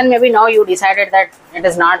one reason maybe now you decided that it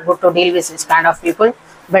is not good to deal with this kind of people.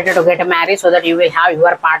 Better to get married so that you will have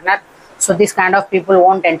your partner. So this kind of people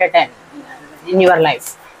won't entertain in your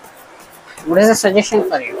life. What is a suggestion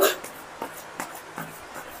for you?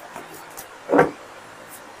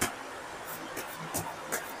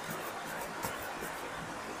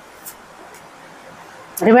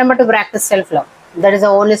 Remember to practice self-love. That is the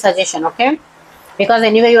only suggestion, okay? Because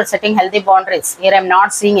anyway you are setting healthy boundaries. Here I am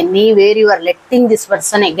not seeing anywhere you are letting this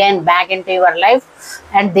person again back into your life,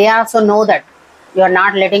 and they also know that you are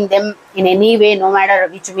not letting them in any way, no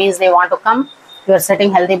matter which means they want to come. You are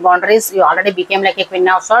setting healthy boundaries. You already became like a queen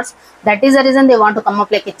of swords. That is the reason they want to come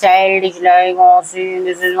up like a child. It's like, oh, see,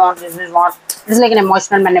 this is what, this is what. It's like an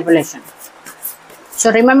emotional manipulation.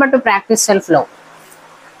 So remember to practice self-love.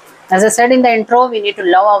 As I said in the intro, we need to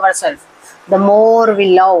love ourselves. The more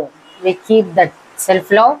we love, we keep that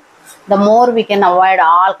self-love, the more we can avoid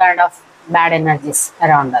all kind of bad energies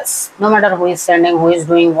around us. No matter who is sending, who is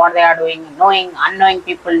doing, what they are doing, knowing, unknowing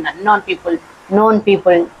people, unknown people, known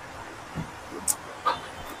people.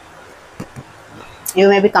 You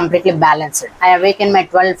may be completely balanced. I awaken my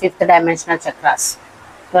 12 fifth dimensional chakras.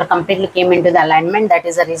 You are completely came into the alignment. That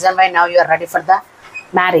is the reason why now you are ready for the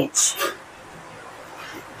marriage.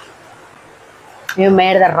 You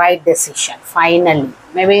made the right decision, finally.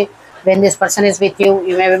 Maybe when this person is with you,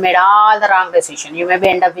 you may have made all the wrong decision. You may be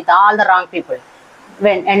end up with all the wrong people,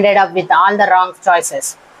 ended up with all the wrong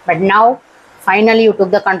choices. But now, finally, you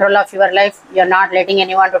took the control of your life. You're not letting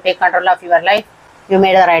anyone to take control of your life. You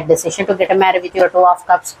made the right decision to get married with your 2 of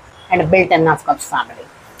cups and build 10 of cups family.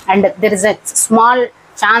 And there is a small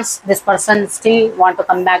chance this person still want to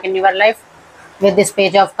come back in your life with this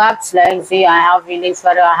page of cups. Like, see, I have feelings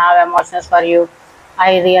for you, I have emotions for you,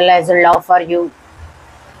 I realize love for you.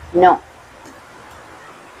 No.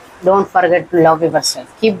 Don't forget to love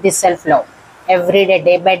yourself. Keep this self-love. Every day,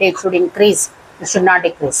 day by day, it should increase. It should not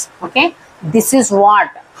decrease. Okay? This is what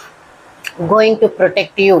going to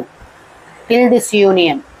protect you till this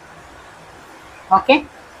union. Okay?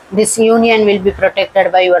 This union will be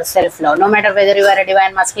protected by your self-love. No matter whether you are a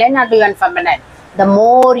divine masculine or divine feminine. The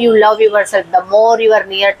more you love yourself, the more you are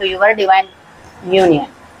near to your divine union.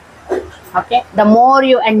 Okay? The more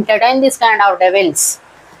you entertain this kind of devils,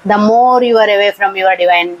 the more you are away from your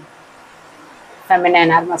divine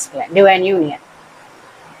feminine or masculine, divine union.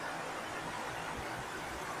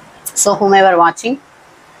 So whomever watching,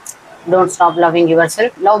 don't stop loving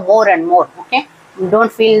yourself. Love more and more. Okay?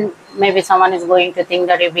 Don't feel maybe someone is going to think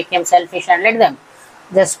that you became selfish, and let them.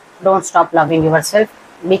 Just don't stop loving yourself.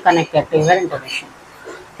 Be connected to your intuition.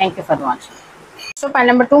 Thank you for watching. So pile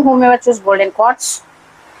number 2, whomever choose golden quartz,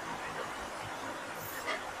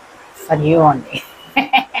 for you only.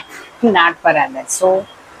 Not for others. So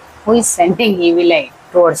who is sending evil eye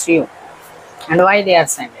towards you and why they are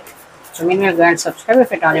sending? So meanwhile, go and subscribe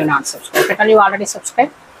if at all you not subscribed. If at all you already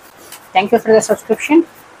subscribed, thank you for the subscription.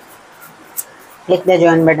 Click the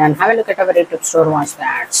join button. Have a look at our YouTube store. Watch the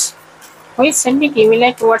ads. Who is sending evil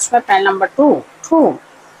eye towards my pile number 2?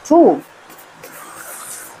 2.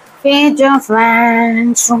 Page of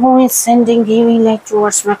Wands. Who is sending evil eye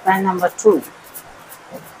towards my pile number 2?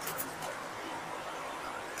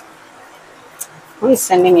 Who is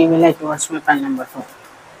sending evil eye towards my pile number 2?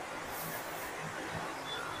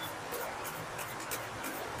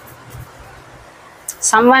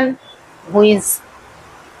 Someone who is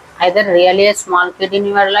either really a small kid in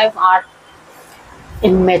your life or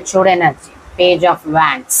immature energy. Page of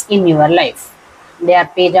Wands in your life. They are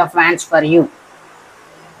page of Wands for you.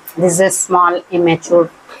 This is a small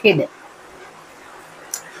immature kid.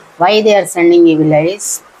 Why they are sending evil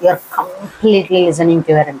eyes? You are completely listening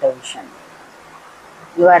to your intuition.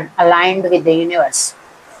 You are aligned with the universe.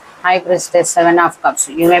 High Priestess, 7 of Cups.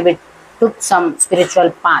 You maybe took some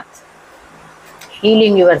spiritual path,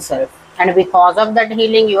 healing yourself, and because of that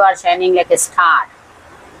healing you are shining like a star.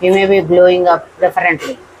 You may be glowing up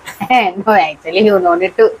differently. No, actually you no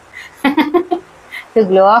need to to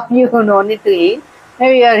glow up, you no need to eat.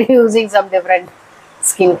 Maybe you are using some different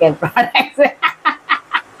skincare products.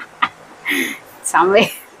 Some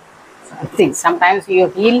way, something. Sometimes you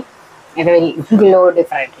heal, it will glow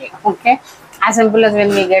differently. Okay, as simple as when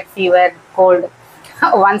we get fever, cold.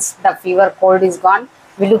 Once the fever, cold is gone,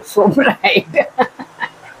 we look so bright.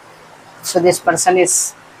 So this person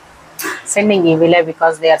is sending evil eye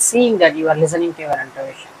because they are seeing that you are listening to your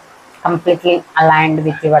intuition, completely aligned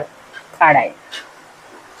with your third eye.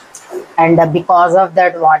 And because of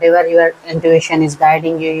that, whatever your intuition is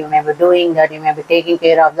guiding you, you may be doing that, you may be taking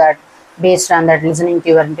care of that. Based on that, listening to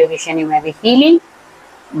your intuition, you may be healing.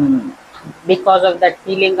 Because of that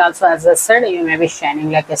healing also, as I said, you may be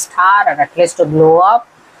shining like a star, or at least to glow up,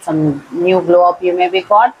 some new glow up you may be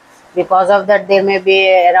got. Because of that, there may be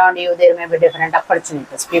around you, there may be different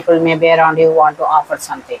opportunities. People may be around you want to offer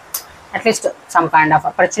something, at least some kind of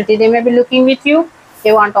opportunity they may be looking with you.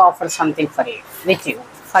 They want to offer something for you, with you,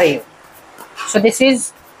 for you. So this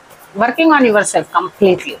is working on yourself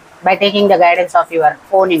completely by taking the guidance of your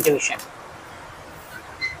own intuition.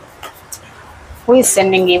 Who is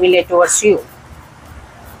sending evil eye towards you?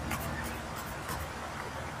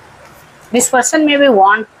 This person maybe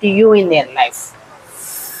want you in their life.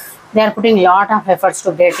 They are putting a lot of efforts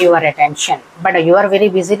to get your attention, but you are very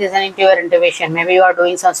busy listening to your intuition. Maybe you are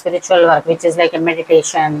doing some spiritual work, which is like a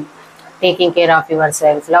meditation, taking care of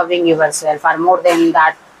yourself, loving yourself, or more than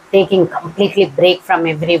that, taking completely break from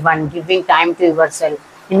everyone, giving time to yourself,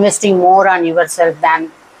 investing more on yourself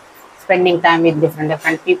than spending time with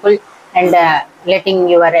different people, and letting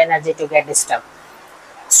your energy to get disturbed.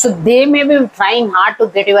 So they may be trying hard to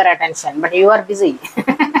get your attention, but you are busy.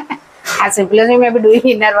 As simple as you may be doing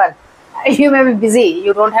inner work, you may be busy.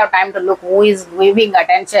 You don't have time to look who is giving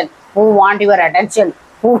attention, who want your attention,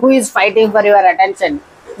 who is fighting for your attention.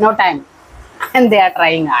 No time. And they are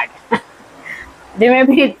trying hard. They may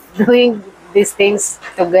be doing these things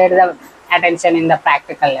to get the attention in the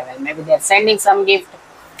practical level. Maybe they are sending some gift.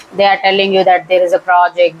 They are telling you that there is a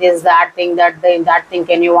project, this, that thing, that thing,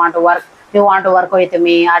 can you want to work? You want to work with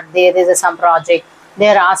me, or there is some project. They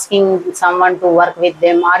are asking someone to work with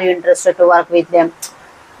them. Are you interested to work with them?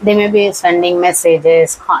 They may be sending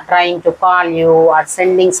messages, trying to call you, or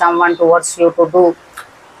sending someone towards you to do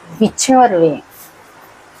whichever way.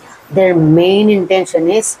 Their main intention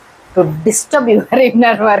is to disturb your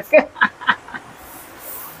inner work.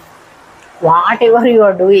 Whatever you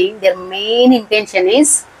are doing, their main intention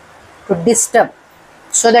is to disturb,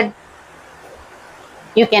 so that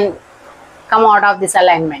you can come out of this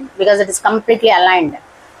alignment, because it is completely aligned.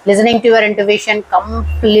 Listening to your intuition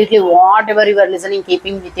completely, whatever you are listening,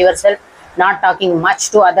 keeping with yourself, not talking much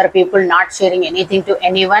to other people, not sharing anything to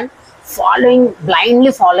anyone,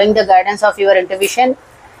 blindly following the guidance of your intuition,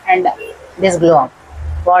 and this glow up.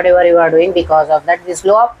 Whatever you are doing, because of that, this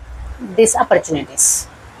glow up, these opportunities,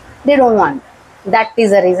 they don't want. That is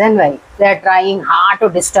the reason why they are trying hard to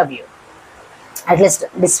disturb you, at least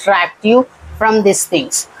distract you from these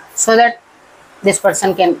things, so that this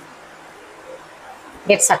person can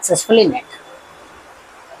get successful in it.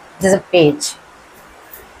 This is a page.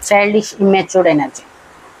 Childish, immature energy.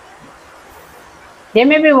 They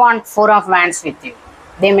maybe want Four of Wands with you.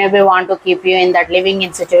 They maybe want to keep you in that living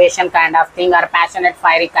in situation kind of thing, or passionate,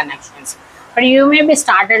 fiery connections. But you may be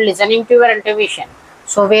started listening to your intuition.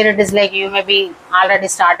 So where it is like you may be already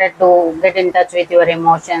started to get in touch with your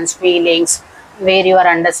emotions, feelings, where you are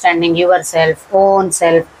understanding yourself, own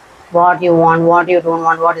self, what you want, what you don't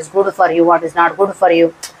want, what is good for you, what is not good for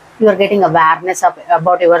you. You are getting awareness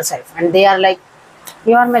about yourself, and they are like,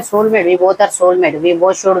 you are my soulmate, we both are soulmate, we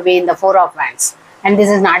both should be in the Four of Wands. And this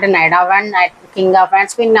is not a Knight of Wands, King of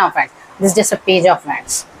Wands, Queen of Wands. This is just a Page of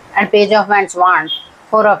Wands. And Page of Wands want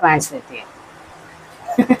Four of Wands with you.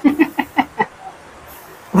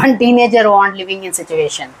 One teenager want living in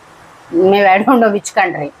situation. Maybe I don't know which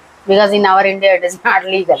country, because in our India it is not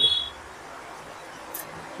legal.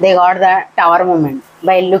 They got the tower moment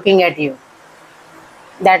by looking at you,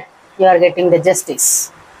 that you are getting the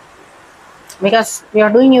justice, because you are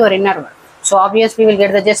doing your inner work. So obviously we will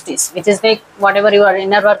get the justice, which is like whatever your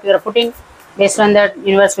inner work you are putting, based on that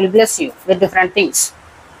universe will bless you with different things.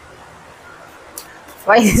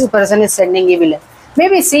 Why this person is sending evil?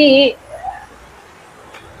 Maybe see,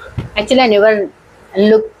 actually I never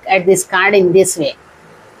look at this card in this way.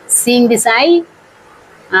 Seeing this eye,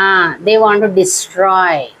 they want to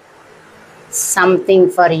destroy something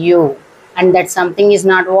for you, and that something is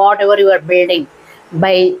not whatever you are building.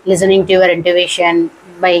 By listening to your intuition,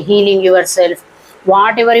 by healing yourself,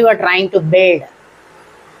 Whatever you are trying to build,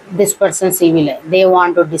 this person's evil eye, they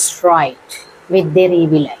want to destroy it with their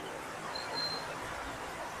evil eye.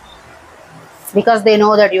 Because they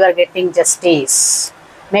know that you are getting justice.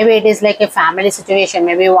 Maybe it is like a family situation.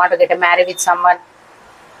 Maybe you want to get married with someone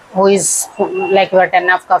like your 10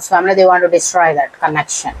 of cups family. They want to destroy that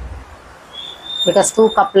connection. Because two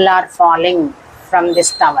couple are falling from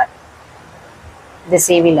this tower. This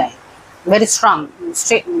evil eye. Very strong.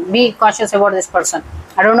 Be cautious about this person.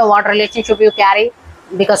 I don't know what relationship you carry.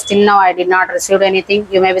 Because till now I did not receive anything.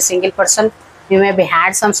 You may be single person. You may be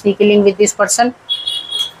had some sneaky link with this person.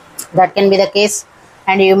 That can be the case,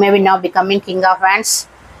 and you may be now becoming king of wands,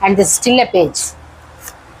 and this is still a page.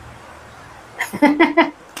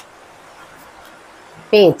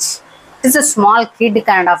 Page. It's a small kid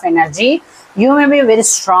kind of energy. You may be very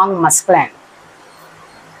strong masculine,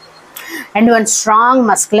 and when strong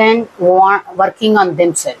masculine working on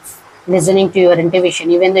themselves, listening to your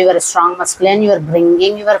intuition. Even though you are a strong masculine, you are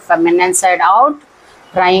bringing your feminine side out,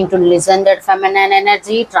 trying to listen that feminine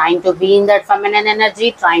energy, trying to be in that feminine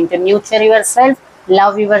energy, trying to nurture yourself,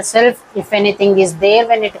 love yourself. If anything is there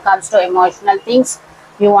when it comes to emotional things,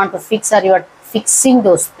 you want to fix, or you are fixing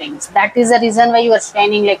those things. That is the reason why you are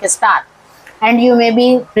shining like a star. And you may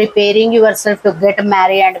be preparing yourself to get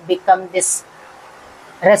married and become this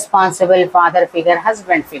responsible father figure,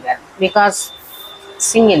 husband figure. Because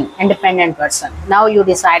single, independent person. Now you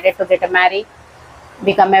decided to get married,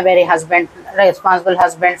 become a very responsible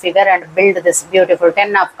husband figure, and build this beautiful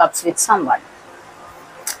 10 of cups with someone.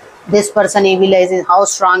 This person evil is how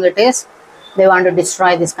strong it is. They want to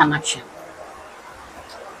destroy this connection.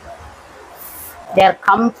 They are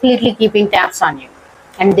completely keeping tabs on you,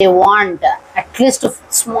 and they want at least a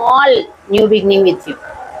small new beginning with you.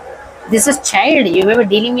 This is child. You may be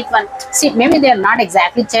dealing with one. See, maybe they are not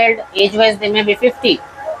exactly child. Age wise they may be 50,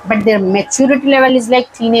 but their maturity level is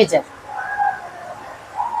like teenager.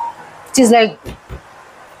 It is like,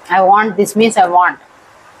 I want, this means I want.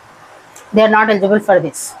 They are not eligible for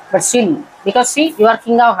this, but still, because see, you are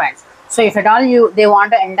king of wands. So if at all they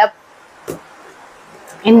want to end up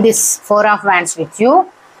in this 4 of wands with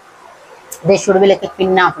you, they should be like a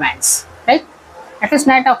queen of wands, right? That is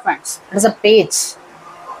knight of wands. It is a page.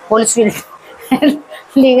 Police will,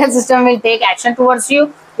 legal system will take action towards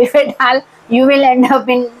you. If at all, you will end up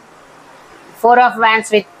in 4 of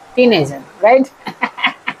wands with teenager, right?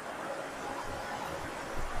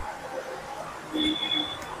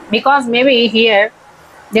 Because maybe here,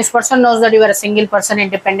 this person knows that you are a single person,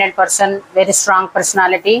 independent person, very strong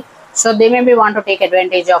personality. So they maybe want to take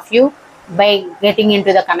advantage of you by getting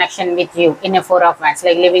into the connection with you in a 4 of wands,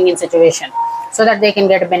 like living in situation, so that they can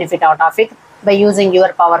get a benefit out of it by using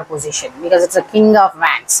your power position. Because it's a king of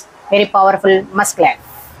wands, very powerful masculine.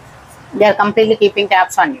 They are completely keeping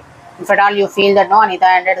tabs on you. If at all you feel that, no, Anita,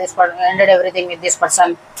 ended everything with this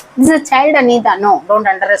person. This is a child, Anita. No, don't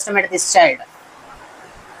underestimate this child.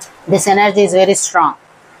 This energy is very strong.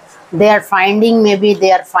 They are finding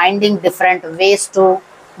different ways to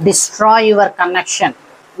destroy your connection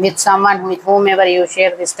with someone, with whomever you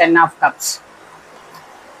share this 10 of cups.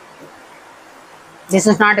 This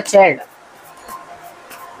is not a child.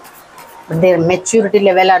 But their maturity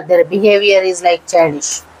level or their behavior is like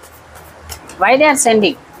childish. Why they are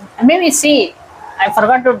sending? Maybe see, I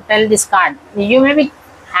forgot to tell this card. You maybe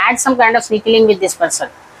had some kind of sneaky link with this person.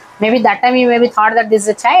 Maybe that time you maybe thought that this is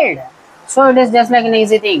a child. So it is just like an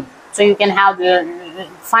easy thing. So you can have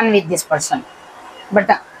fun with this person.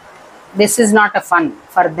 But this is not a fun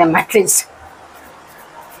for them, at least.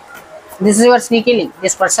 This is your sneaky link.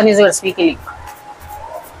 This person is your sneaky link.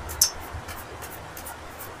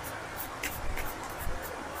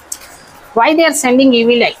 Why they are sending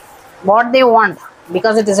evil eye? What they want?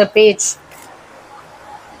 Because it is a page.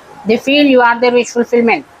 They feel you are their wish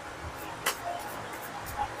fulfillment.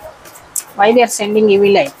 Why they are sending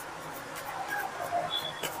evil eye?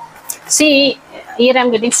 See, here I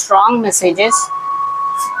am getting strong messages.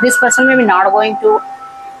 This person may be not going to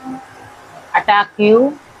attack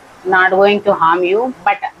you, not going to harm you,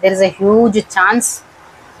 but there is a huge chance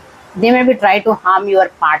they may be trying to harm your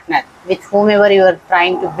partner, with whomever you are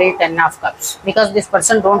trying to build 10 of cups. Because this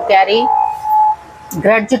person don't carry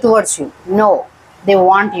grudge towards you. No, they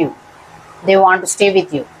want you. They want to stay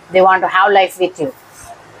with you. They want to have life with you.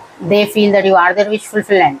 They feel that you are their wish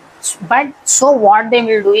fulfillment. But so what they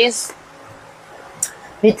will do is,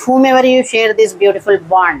 with whomever you share this beautiful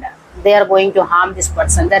bond, they are going to harm this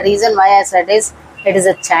person. The reason why I said is, it is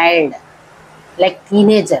a child, like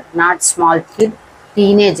teenager, not small kid,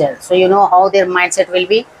 teenager. So you know how their mindset will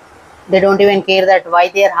be. They don't even care that why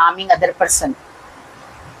they are harming other person,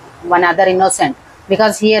 one other innocent.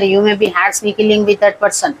 because here you may be had sneaky link with that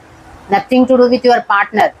person, nothing to do with your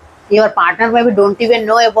partner. Your partner maybe don't even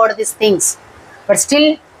know about these things, but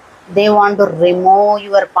still they want to remove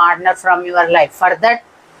your partner from your life. For that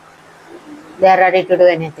they are ready to do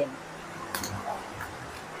anything.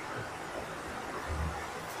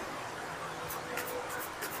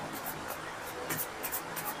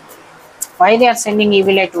 Why they are sending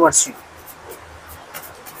evil eye towards you?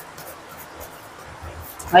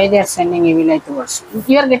 Why they are sending evil eye towards you?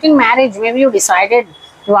 You are getting married, maybe you decided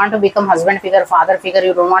you want to become husband figure, father figure,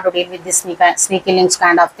 you don't want to deal with this sneaky links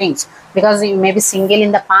kind of things, because you may be single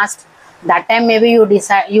in the past. That time maybe you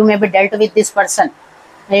decide, you may be dealt with this person,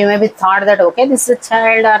 and you maybe thought that okay, this is a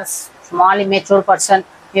child or small immature person,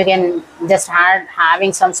 you can just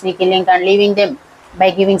having some sneaky link and leaving them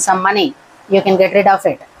by giving some money, you can get rid of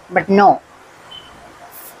it. But no,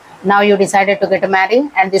 now you decided to get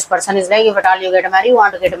married, and this person is like, if at all you get married, you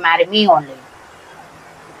want to get marry me only.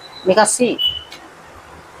 Because see,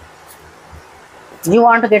 you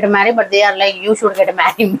want to get married, but they are like, you should get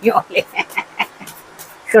marry me only.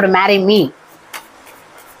 Should marry me.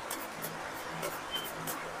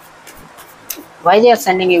 Why they are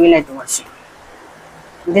sending evil eye towards you?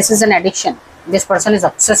 This is an addiction. This person is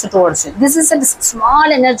obsessed towards you. This is a small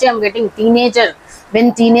energy I'm getting. Teenager,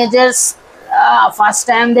 when teenagers first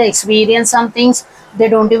time they experience some things, they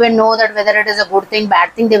don't even know that whether it is a good thing,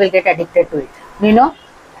 bad thing, they will get addicted to it. You know,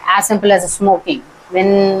 as simple as smoking.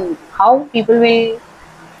 When how people will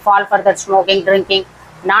fall for that smoking, drinking,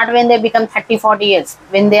 not when they become 30, 40 years,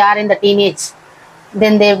 when they are in the teenage,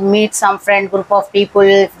 then they meet some friend group of people,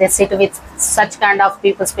 they sit with such kind of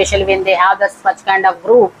people, especially when they have that such kind of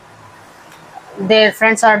group, their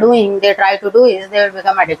friends are doing, they try to do is, they will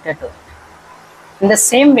become addicted to it. In the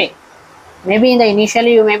same way, maybe in the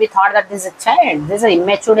initially you maybe thought that this is a child, this is an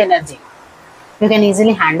immature energy, you can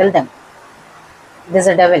easily handle them. This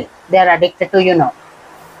is a devil, they are addicted to, you know.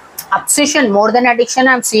 Obsession, more than addiction,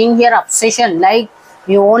 I'm seeing here obsession, like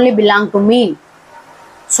you only belong to me.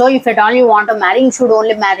 So if at all you want to marry, you should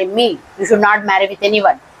only marry me. You should not marry with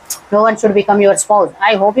anyone. No one should become your spouse.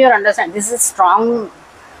 I hope you understand. This is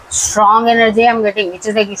strong energy I'm getting, which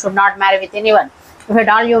is like you should not marry with anyone. If at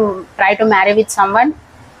all you try to marry with someone,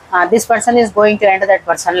 this person is going to enter that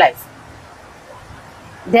person's life.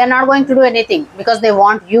 They are not going to do anything because they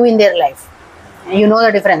want you in their life. You know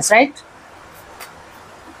the difference, right?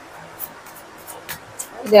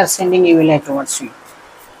 They are sending evil eye towards you.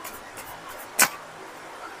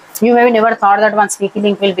 You maybe never thought that one sneaky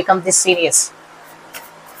link will become this serious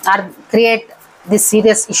or create this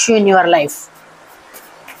serious issue in your life.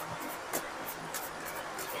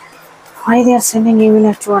 Why they are sending evil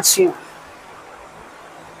eye towards you?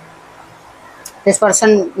 This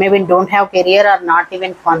person maybe don't have career or not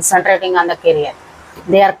even concentrating on the career.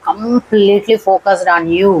 They are completely focused on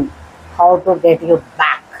you, how to get you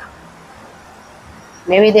back.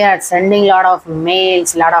 Maybe they are sending lot of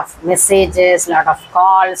mails, lot of messages, lot of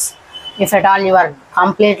calls. If at all you are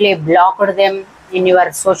completely blocked them in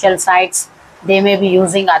your social sites, they may be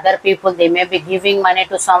using other people, they may be giving money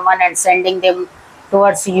to someone and sending them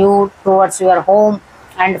towards you, towards your home,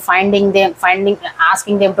 and asking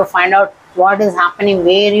them to find out what is happening,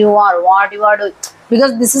 where you are, what you are doing.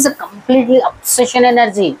 Because this is a completely obsession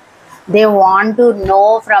energy. They want to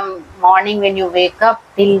know from morning when you wake up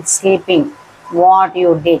till sleeping what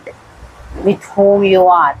you did, with whom you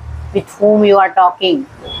are talking,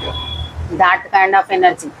 that kind of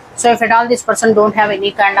energy. So if at all this person don't have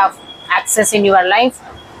any kind of access in your life,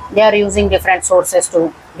 they are using different sources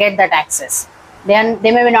to get that access. Then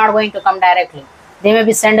they may be not going to come directly, they may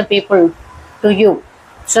be send people to you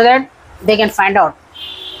so that they can find out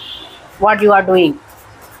what you are doing.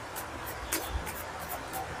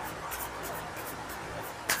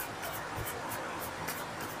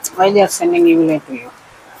 Why they are sending evil eye to you?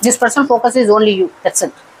 This person focus is only you, that's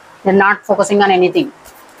it. They're not focusing on anything.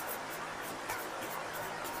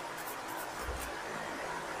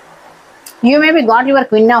 You maybe got your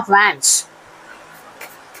Queen of Wands.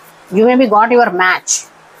 You maybe got your match,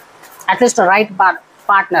 at least a right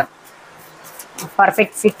partner,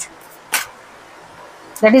 perfect fit.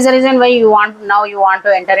 That is the reason why you want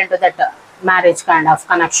to enter into that marriage kind of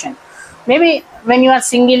connection. Maybe when you are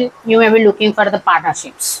single, you may be looking for the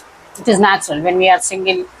partnerships. It is natural. When we are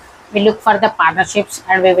single, we look for the partnerships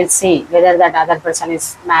and we will see whether that other person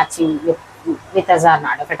is matching with us or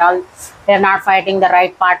not. If at all we are not finding the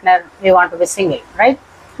right partner, we want to be single, right?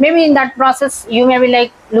 Maybe in that process, you may be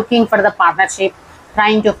like looking for the partnership,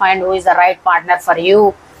 trying to find who is the right partner for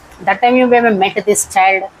you. That time you may have met this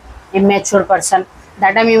child, immature person.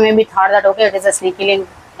 That time you may be thought that okay, it is a sneaky link.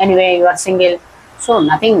 Anyway, you are single, so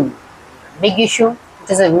nothing big issue. It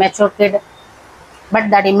is a immature kid, but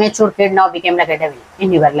that immature kid now became like a devil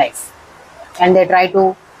in your life, and they try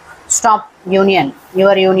to stop your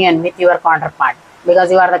union with your counterpart,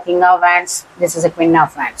 because you are the king of wands, this is a queen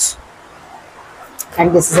of wands,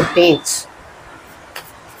 and this is a page.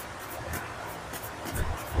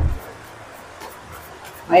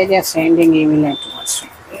 Why they are sending email towards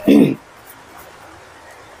me?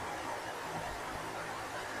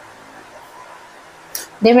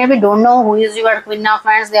 They maybe don't know who is your queen of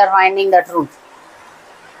wands, they are finding the truth.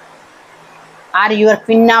 Or your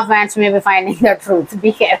queen of wands may be finding the truth.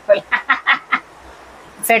 Be careful.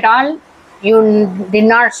 If at all you did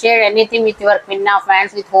not share anything with your queen of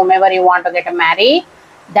wands, with whomever you want to get married,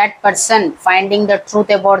 that person finding the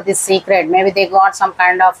truth about this secret, maybe they got some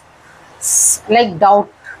kind of like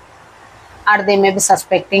doubt, or they may be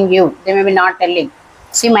suspecting you, they may be not telling.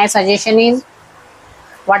 See, my suggestion is,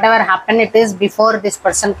 whatever happened, it is before this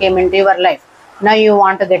person came into your life. Now you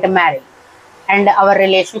want to get married, and our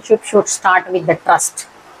relationship should start with the trust,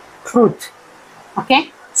 truth.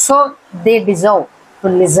 Okay, so they deserve to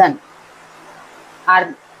listen,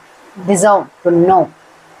 or deserve to know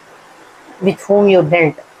with whom you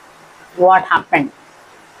dealt, what happened,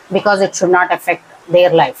 because it should not affect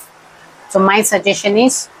their life. So my suggestion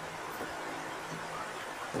is,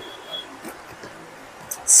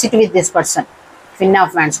 sit with this person, queen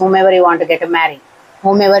of wands, whomever you want to get married,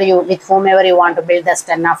 whomever you want to build the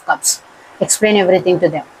 10 of cups. Explain everything to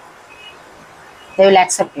them. They will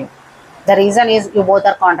accept you. The reason is, you both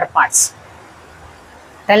are counterparts.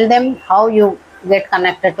 Tell them how you get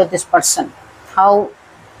connected to this person, how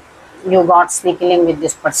you got sneaking with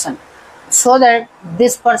this person, so that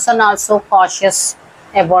this person also cautious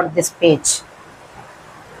about this page.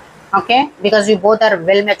 Okay, because we both are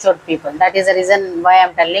well matured people. That is the reason why I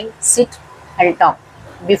am telling, sit and talk.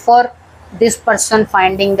 Before this person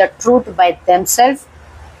finding the truth by themselves,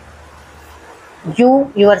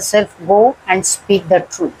 you yourself go and speak the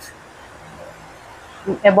truth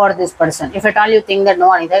about this person. If at all you think that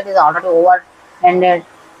no, Anita, it is already over, ended,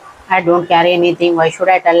 I don't carry anything, why should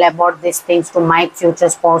I tell about these things to my future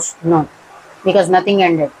spouse? No, because nothing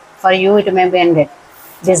ended. For you it may be ended.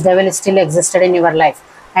 This devil still existed in your life,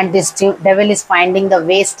 and this devil is finding the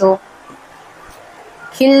ways to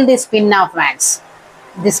kill this queen of wands.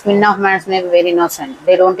 This queen of wands may be very innocent.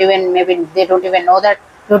 They don't even know that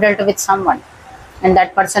you dealt with someone, and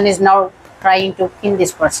that person is now trying to kill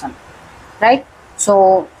this person, right?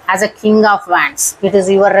 So as a king of wands, it is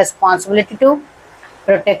your responsibility to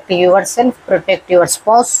protect yourself, protect your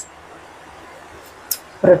spouse,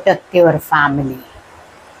 protect your family.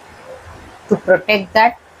 To protect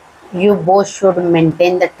that, you both should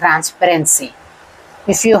maintain the transparency.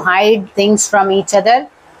 If you hide things from each other,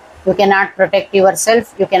 you cannot protect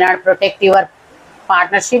yourself, you cannot protect your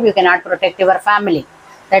partnership, you cannot protect your family.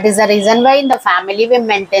 That is the reason why in the family we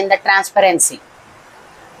maintain the transparency.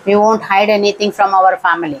 We won't hide anything from our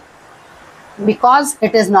family, because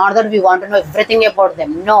it is not that we want to know everything about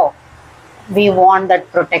them. No, we want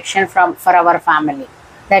that protection for our family.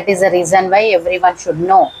 That is the reason why everyone should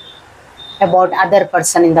know about other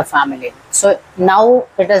person in the family. So now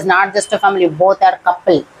it is not just a family, both are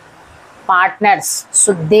couple, partners,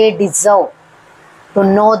 so they deserve to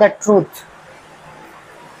know the truth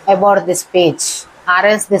about this page, or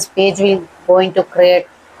else this page will going to create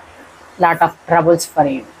lot of troubles for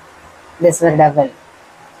you. This is the devil.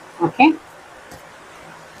 Okay,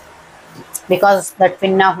 because the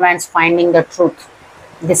twin of wands finding the truth,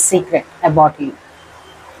 this secret about you.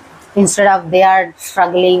 Instead of they are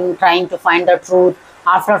struggling, trying to find the truth,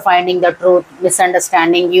 after finding the truth,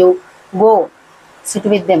 misunderstanding you, go sit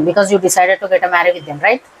with them, because you decided to get married with them,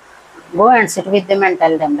 right? Go and sit with them and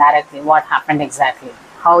tell them directly what happened exactly,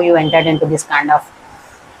 how you entered into this kind of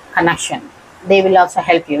connection. They will also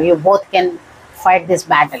help you. You both can fight this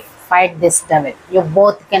battle, fight this devil. You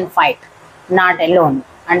both can fight, not alone.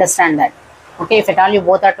 Understand that. Okay, if at all you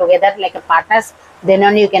both are together like a partners, then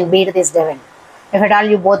only you can beat this devil. If at all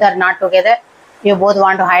you both are not together, you both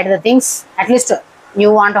want to hide the things, at least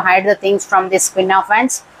you want to hide the things from this queen of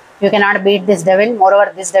wands, you cannot beat this devil.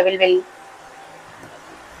 Moreover, this devil will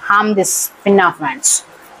harm this queen of wands.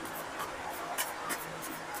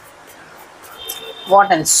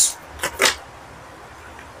 What else?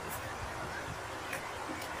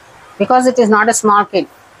 Because it is not a small kid.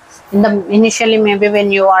 Initially, maybe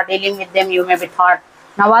when you are dealing with them, you may be thought.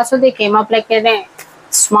 Now also they came up like a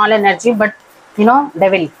small energy, but you know,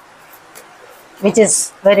 devil, which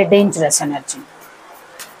is very dangerous energy.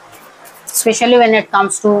 Especially when it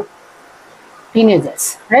comes to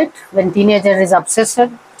teenagers, right? When teenager is obsessed,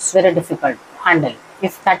 it's very difficult to handle.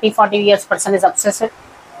 If 30-40 years person is obsessed,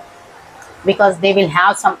 because they will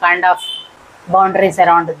have some kind of boundaries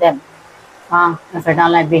around them. If at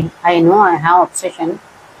all I know I have obsession,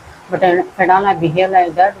 but if at all I behave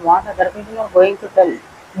like that, what other people are going to tell?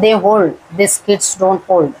 They hold. These kids don't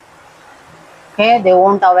hold. Okay, they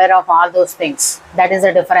won't aware of all those things. That is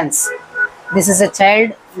the difference. This is a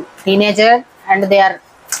child, teenager, and they are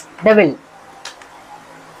devil.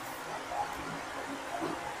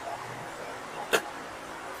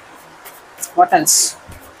 What else?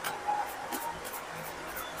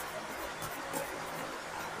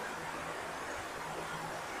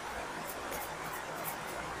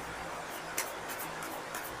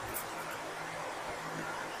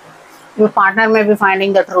 Your partner may be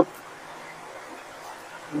finding the truth.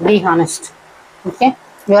 Be honest. Okay,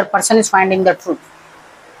 your person is finding the truth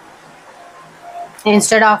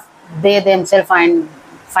instead of they themselves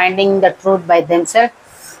finding the truth by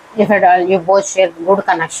themselves. If at all you both share good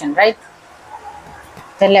connection, right?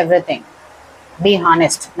 Tell everything. Be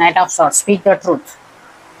honest. Knight of Swords. Speak the truth.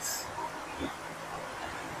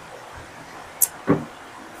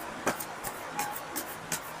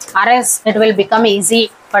 Or else it will become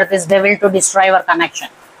easy for this devil to destroy your connection.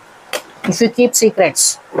 If you keep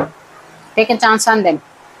secrets, take a chance on them.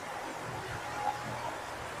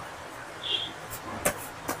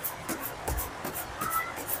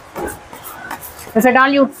 If at all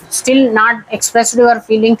you still not expressed your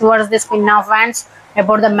feeling towards this Queen of Wands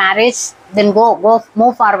about the marriage, then go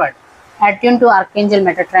move forward. Attune to Archangel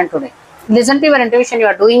Metatron today. Listen to your intuition. You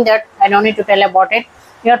are doing that. I don't need to tell about it.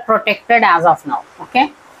 You are protected as of now.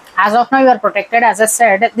 Okay, as of now you are protected. As I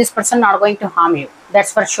said, this person not going to harm you.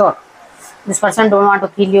 That's for sure. This person don't want to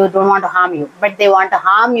kill you, don't want to harm you, but they want to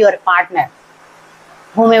harm your partner,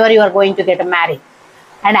 whomever you are going to get married.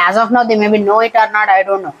 And as of now, they maybe know it or not, I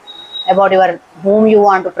don't know, about your whom you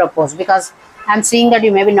want to propose, because I'm seeing that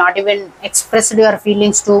you maybe not even expressed your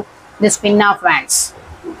feelings to this Queen of Wands,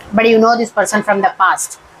 but you know this person from the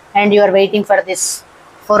past, and you are waiting for this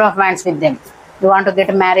Four of Wands with them. You want to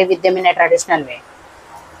get married with them in a traditional way.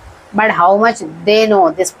 But how much they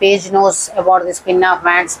know, this page knows about this Queen of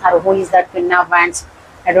Wands, or who is that Queen of Wands,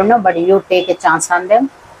 I don't know, but you take a chance on them.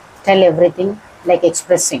 Tell everything, like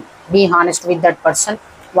expressing. Be honest with that person,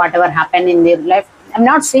 whatever happened in their life. I'm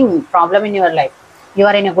not seeing problem in your life. You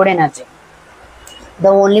are in a good energy. The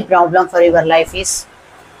only problem for your life is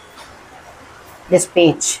this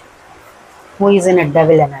page, who is in a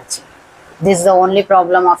devil energy. This is the only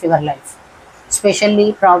problem of your life,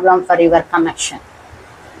 especially problem for your connection.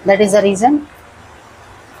 That is the reason.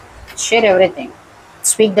 Share everything.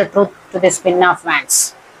 Speak the truth to this Queen of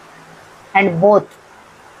Wands. And both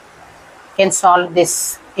can solve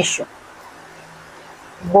this issue.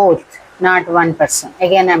 Both, not one person.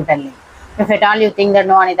 Again, I'm telling you. If at all you think that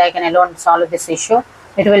no, Anita, I can alone solve this issue,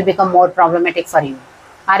 it will become more problematic for you.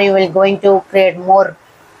 Or you will going to create more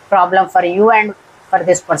problem for you and for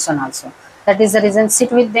this person also. That is the reason.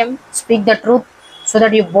 Sit with them. Speak the truth so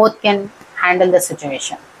that you both can handle the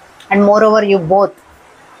situation. And moreover, you both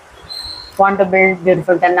want to build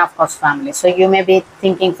beautiful 10 of course family. So you may be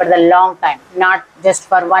thinking for the long time, not just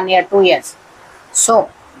for 1 year, 2 years. So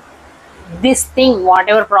this thing,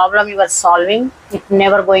 whatever problem you are solving, it's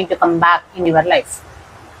never going to come back in your life.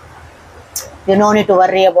 You don't need to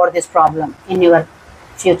worry about this problem in your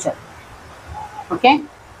future. Okay?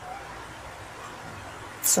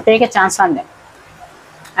 So take a chance on them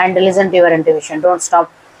and listen to your intuition. Don't stop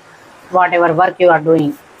whatever work you are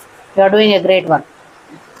doing. You are doing a great work.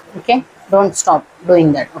 Okay, don't stop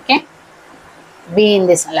doing that. Okay, be in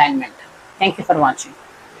this alignment. Thank you for watching.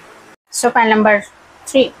 So pile number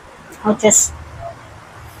 3, which is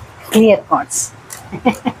clear chords.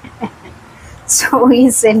 So who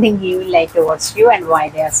is sending evil light towards you and why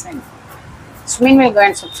they are sending? So meanwhile, go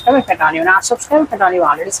and subscribe if at all you not subscribed. If at all you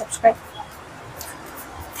already subscribed,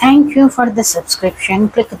 thank you for the subscription.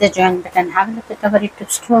 Click the join button. Have a look at our YouTube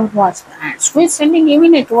store. What's the ads? Who is sending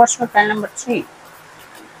evil light towards my pile number 3?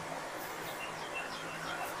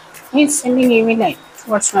 Who is sending evil light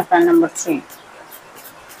towards my pile number 3?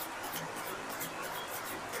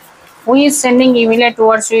 Who is sending evil light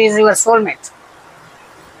towards you is your soulmate,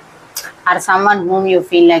 or someone whom you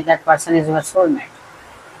feel like that person is your soulmate,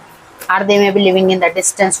 or they may be living in the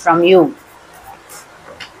distance from you.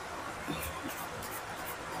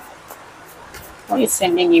 Who is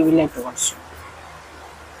sending evil light towards you?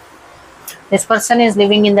 This person is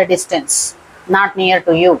living in the distance, not near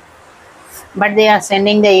to you, but they are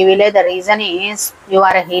sending the evil light. The reason is you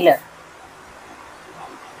are a healer.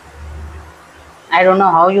 I don't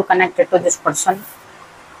know how you connected to this person.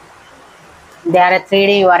 They are a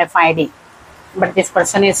 3D, you are a 5D, but this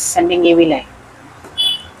person is sending evil light.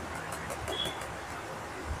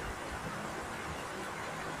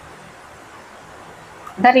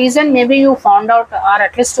 The reason maybe you found out, or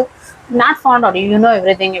at least not found out, you know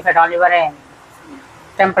everything. If at all you are a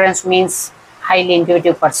temperance means highly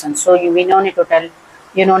intuitive person, so we no need to tell,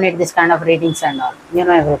 you don't need this kind of readings and all, you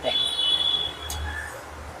know everything.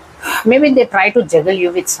 Maybe they try to juggle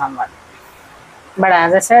you with someone, but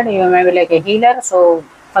as I said, you may be like a healer, so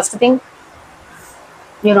first thing,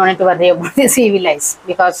 you don't need to worry about these evil eyes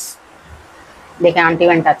because they can't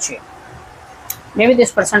even touch you. Maybe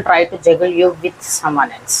this person tried to juggle you with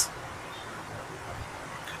someone else,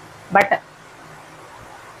 but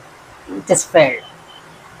it just failed.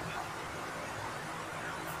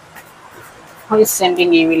 Who is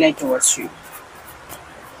sending evil eye towards you?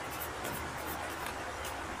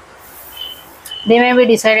 They may be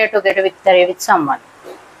decided to get a victory with someone.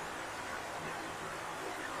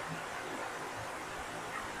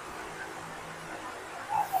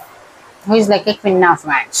 Who is like a Queen of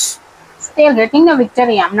Wands. So they are getting the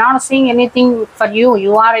victory. I'm not seeing anything for you.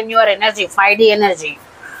 You are in your energy, 5D energy.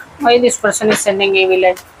 Why this person is sending evil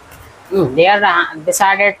eye? They are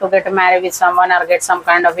decided to get married with someone or get some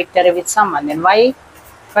kind of victory with someone. Then why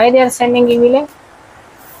they are sending evil eye?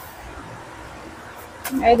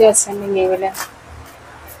 Why they are sending evil eye?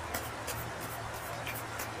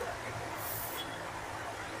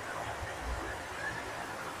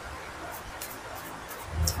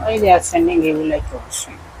 Why they are sending evil eye towards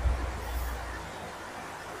you?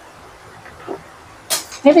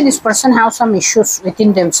 Maybe this person have some issues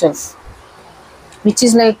within themselves, which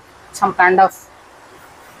is like some kind of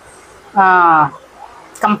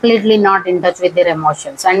completely not in touch with their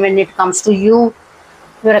emotions. And when it comes to you,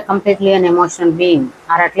 you are a completely an emotional being,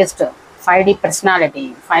 or at least a 5D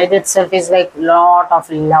personality. 5D itself is like lot of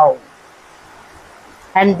love.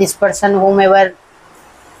 And this person, whomever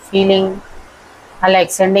feeling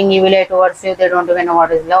like sending evil eye towards you, they don't even know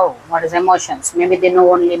what is love, what is emotions. Maybe they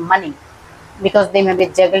know only money, because they maybe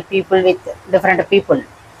juggle people with different people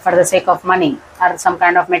for the sake of money or some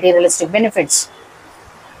kind of materialistic benefits.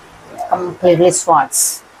 Completely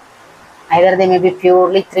false. Either they may be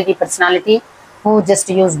purely 3D personality who just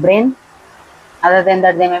use brain. Other than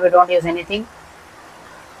that, they maybe don't use anything.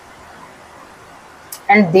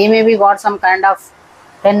 And they maybe got some kind of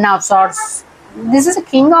 10 of swords. This is a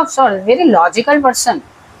king of swords, very logical person.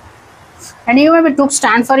 And you maybe took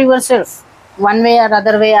stand for yourself, one way or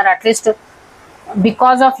other way, or at least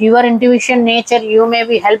because of your intuition nature, you may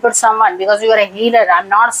be helped someone because you are a healer. I'm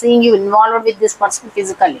not seeing you involved with this person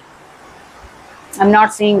physically. I'm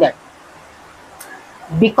not seeing that.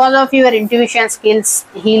 Because of your intuition skills,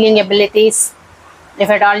 healing abilities, if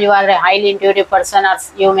at all you are a highly intuitive person, or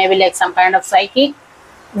you may be like some kind of psychic,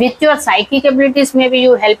 with your psychic abilities, maybe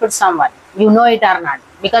you helped someone. You know it or not.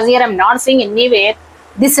 Because here I'm not seeing anywhere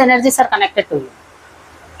these energies are connected to you.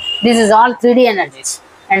 This is all 3D energies.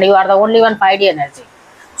 And you are the only one 5D energy.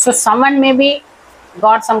 So someone maybe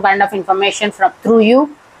got some kind of information from through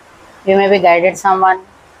you. You may be guided someone.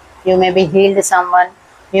 You may be healed someone.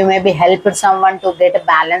 You may be helped someone to get a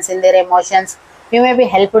balance in their emotions. You may be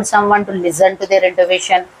helped someone to listen to their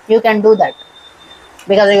intuition. You can do that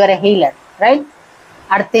because you are a healer, right?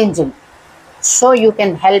 Archangel. So you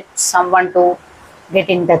can help someone to get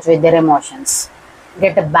in touch with their emotions,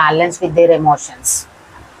 get a balance with their emotions.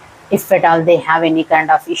 If at all they have any kind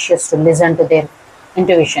of issues to listen to their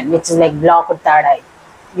intuition, which is like blocked third eye,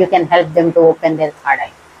 you can help them to open their third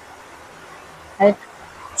eye. Right?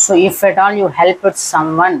 So if at all you help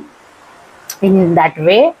someone in that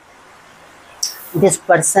way, this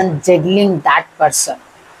person juggling that person,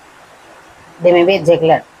 they may be a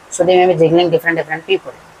juggler. So they may be juggling different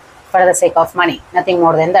people for the sake of money, nothing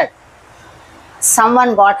more than that.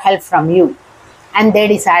 Someone got help from you and they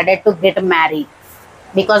decided to get married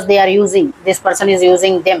because they are using, this person is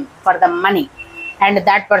using them for the money, and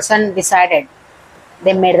that person decided,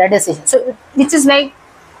 they made the decision. So which is like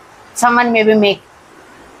someone may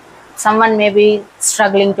be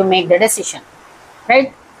struggling to make the decision,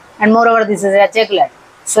 right? And moreover, this is a juggler.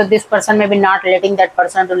 So this person may be not letting that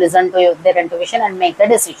person to listen to their intuition and make the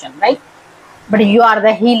decision, right? But you are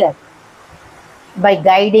the healer. By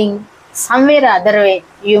guiding somewhere or other way,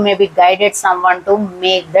 you may be guided someone to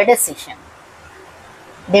make the decision.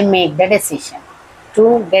 They make the decision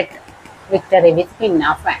to get victory with Queen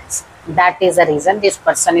of Wands. That is the reason this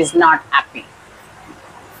person is not happy.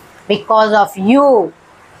 Because of you.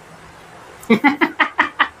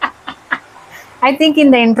 I think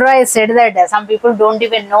in the intro I said that some people don't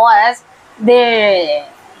even know us. They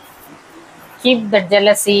keep the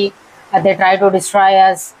jealousy. They try to destroy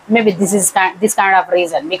us. Maybe this is this kind of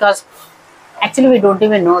reason. Because actually we don't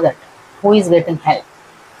even know that who is getting help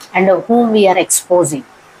and whom we are exposing.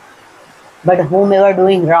 But whomever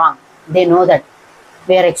doing wrong, they know that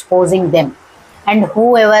We are exposing them. And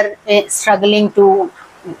whoever is struggling to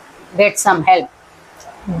get some help,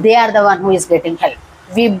 they are the one who is getting help.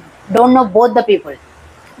 We don't know both the people,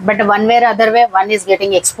 but one way or other way, one is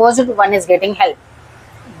getting exposed, one is getting help.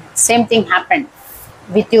 Same thing happened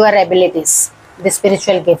with your abilities, the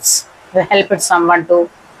spiritual gifts. You helped someone to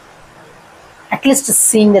at least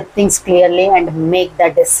seeing the things clearly and make the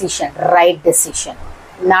decision, right decision,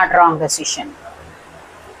 not wrong decision.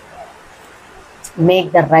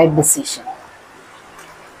 Make the right decision.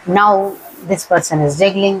 Now this person is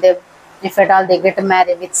juggling them. If at all they get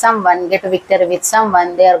married with someone, get victory with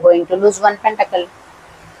someone, they are going to lose one pentacle.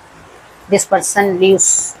 This person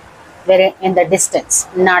lives very in the distance,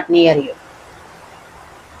 not near you.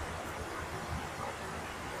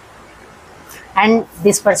 And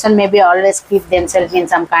this person maybe always keep themselves in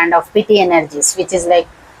some kind of pity energies, which is like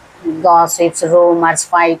gossips, rumors,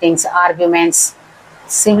 fightings, arguments.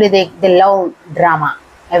 Simply they love drama,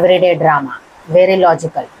 everyday drama, very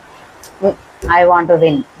logical. I want to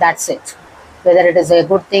win, that's it. Whether it is a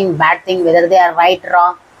good thing, bad thing, whether they are right,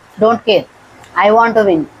 wrong, don't care. I want to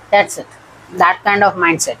win, that's it. That kind of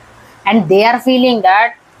mindset. And they are feeling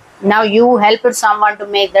that now you helped someone to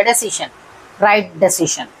make the decision, right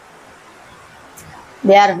decision.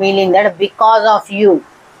 They are feeling that because of you,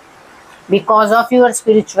 because of your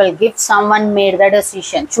spiritual gift, someone made the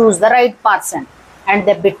decision, choose the right person, and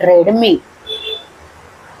they betrayed me.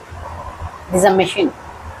 This is a machine.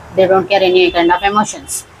 They don't care any kind of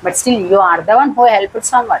emotions. But still, you are the one who helped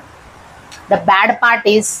someone. The bad part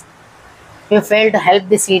is, you failed to help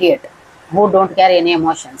this idiot who don't care any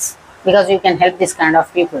emotions. Because you can help this kind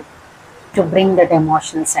of people to bring that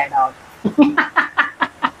emotional side out.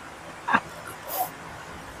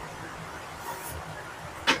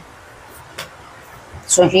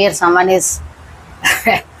 So here someone is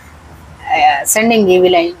sending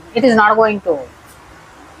evil eye. It is not going to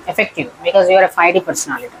affect you because you are a 5D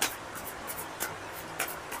personality.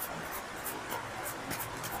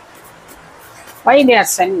 Why they are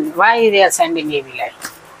sending evil eye?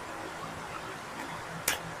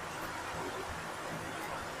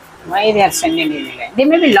 Why they are sending evil eye? They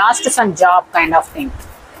may be lost some job kind of thing.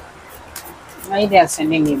 Why they are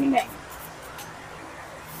sending evil eye?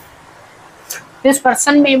 This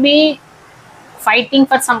person may be fighting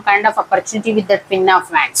for some kind of opportunity with that Queen of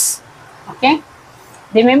Wands. Okay?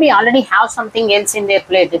 They may be already have something else in their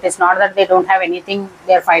plate. It is not that they don't have anything,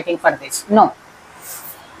 they are fighting for this. No.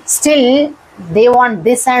 Still, they want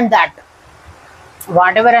this and that.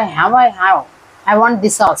 Whatever I have, I have. I want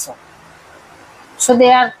this also. So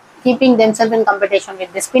they are keeping themselves in competition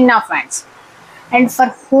with this Queen of Wands. And for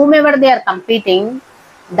whomever they are competing,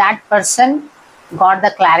 that person got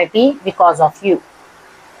the clarity because of you.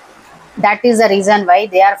 That is the reason why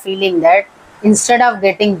they are feeling that instead of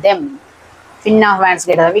getting them, Queen of Wands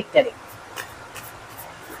get the victory.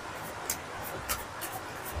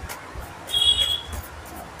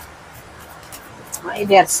 Why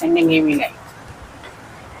they are sending evil eye?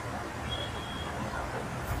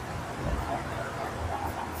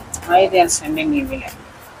 Why they are sending evil eye?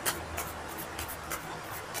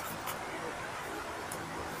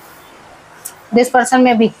 This person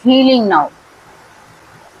may be healing now.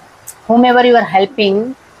 Whomever you are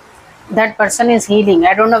helping, that person is healing.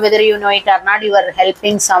 I don't know whether you know it or not. You are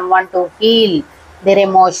helping someone to heal their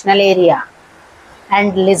emotional area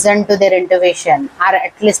and listen to their intuition, or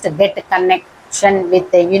at least get a connection with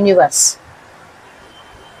the universe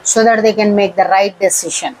so that they can make the right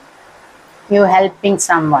decision. You helping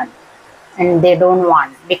someone and they don't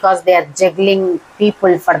want because they are juggling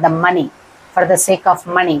people for the money, for the sake of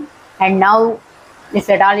money. And now, if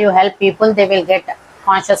at all you help people, they will get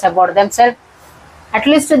conscious about themselves. At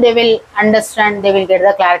least they will understand, they will get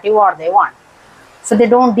the clarity what they want. So they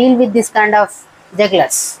don't deal with this kind of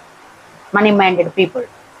jugglers, money-minded people.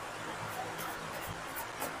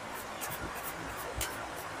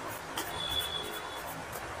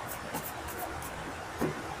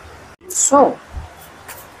 So,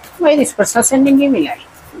 why this person sending evil eye?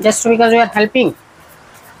 Just because you are helping?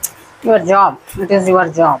 Your job, it is your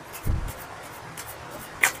job.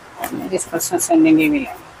 This person sending evil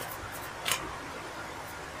eye.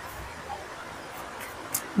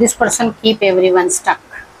 This person keep everyone stuck.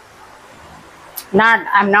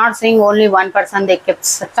 I'm not saying only one person they kept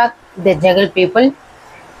stuck. They juggle people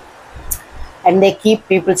and they keep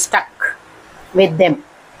people stuck with them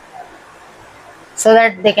so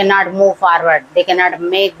that they cannot move forward. They cannot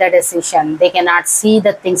make the decision. They cannot see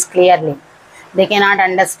the things clearly. They cannot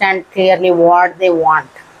understand clearly what they want.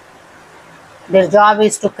 Their job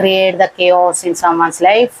is to create the chaos in someone's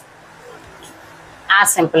life,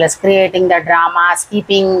 as simple as creating the dramas,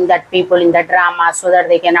 keeping that people in the drama so that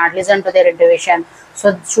they cannot listen to their intuition.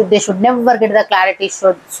 So they should never get the clarity,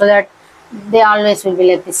 so that they always will be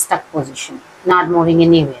like this stuck position, not moving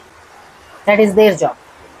anywhere. That is their job.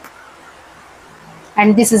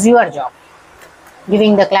 And this is your job,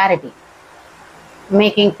 giving the clarity,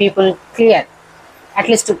 making people clear, at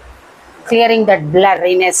least clearing that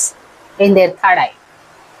blurriness in their third eye,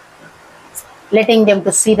 letting them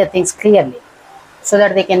to see the things clearly so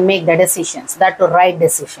that they can make the decisions, that to right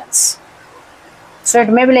decisions. So it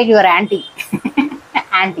may be like your auntie,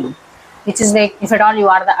 auntie, which is like, if at all you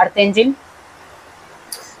are the earth angel,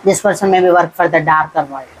 this person maybe work for the darker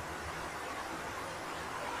world,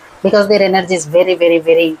 because their energy is very, very,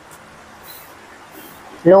 very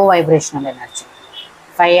low vibrational energy.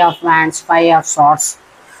 Five of Wands, Five of Swords.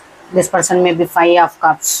 This person may be Five of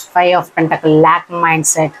Cups, Five of Pentacles, lack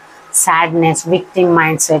mindset, sadness, victim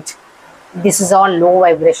mindset. This is all low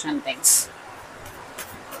vibrational things.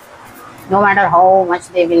 No matter how much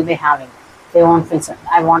they will be having, they won't feel certain.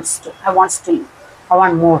 I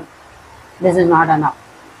want more. This is not enough.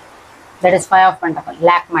 That is Five of Pentacles,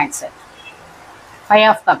 lack mindset.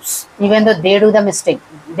 Five of Cups, even though they do the mistake,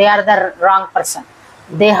 they are the wrong person,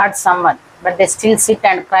 they hurt someone, but they still sit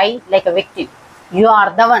and cry like a victim. You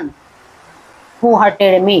are the one who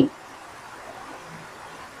hurted me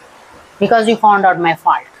because you found out my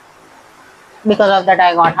fault. Because of that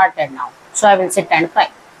I got hurted now. So I will sit and cry.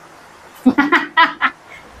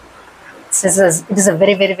 It is a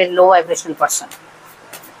very, very, very low vibrational person.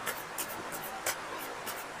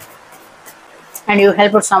 And you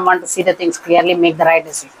help someone to see the things clearly, make the right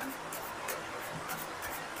decision.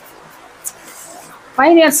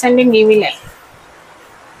 Why they are sending evil eye?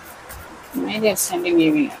 Why they are sending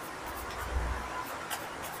evil eye?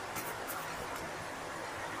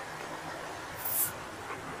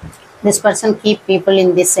 This person keep people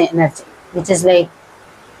in this energy, which is like,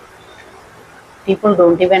 people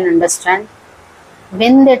don't even understand.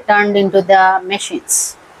 When they turned into the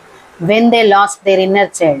machines, when they lost their inner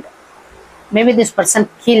child, maybe this person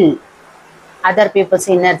kill other people's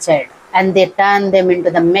inner child and they turn them into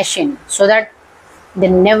the machine so that they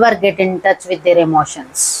never get in touch with their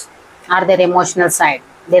emotions or their emotional side,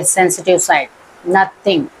 their sensitive side.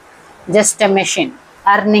 Nothing. Just a machine,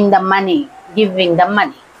 earning the money, giving the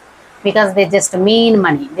money. Because they just mean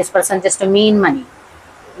money. This person just mean money.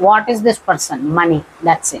 What is this person? Money.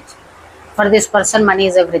 That's it. For this person, money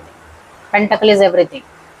is everything. Pentacle is everything.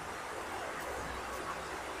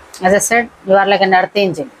 As I said, you are like an earth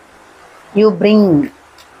angel. You bring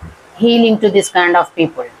healing to this kind of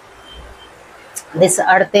people. This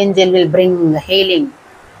earth angel will bring healing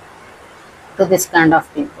to this kind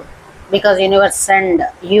of people. Because universe send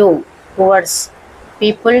you towards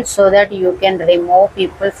people so that you can remove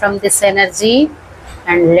people from this energy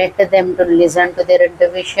and let them to listen to their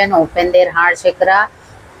intuition, open their heart chakra,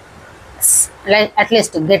 like at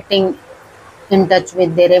least getting in touch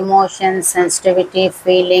with their emotions, sensitivity,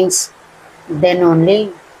 feelings. Then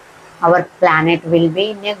only our planet will be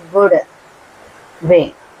in a good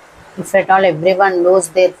way. If at all everyone lose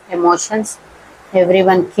their emotions,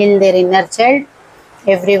 everyone kill their inner child,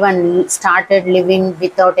 everyone started living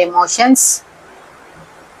without emotions,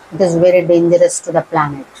 it is very dangerous to the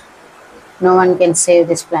planet. No one can save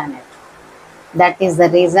this planet. That is the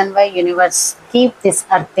reason why universe keep these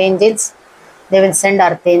earth angels. They will send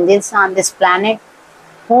earth angels on this planet.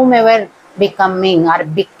 Whomever becoming or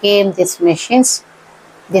became these machines,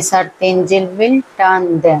 this earth angel will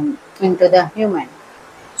turn them into the human.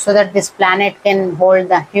 So that this planet can hold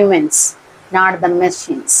the humans, not the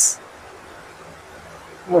machines.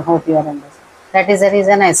 I hope you are understanding. That is the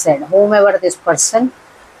reason I said, whomever this person,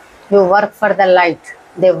 you work for the light,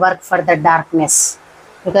 they work for the darkness,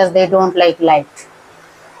 because they don't like light.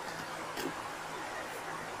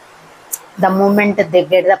 The moment they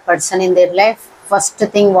get the person in their life, first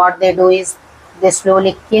thing what they do is they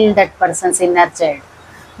slowly kill that person's inner child.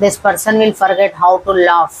 This person will forget how to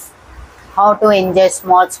laugh, how to enjoy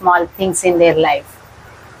small things in their life,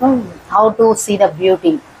 how to see the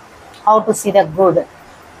beauty, how to see the good,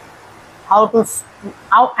 how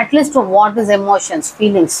at least what is emotions,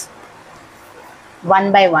 feelings.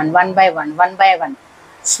 One by one.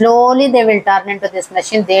 Slowly they will turn into this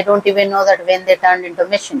machine. They don't even know that when they turned into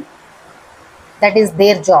machine. That is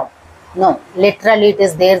their job. No, literally it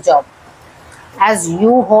is their job. As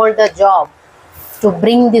you hold the job to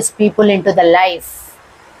bring these people into the life,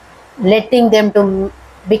 letting them to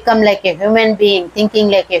become like a human being,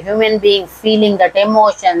 thinking like a human being, feeling that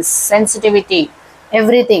emotions, sensitivity,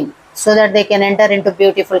 everything, so that they can enter into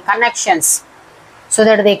beautiful connections, so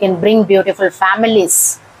that they can bring beautiful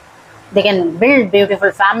families. They can build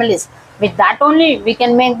beautiful families. With that only we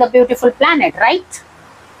can make the beautiful planet, right?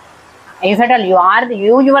 If at all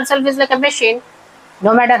you yourself is like a machine,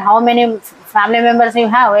 no matter how many family members you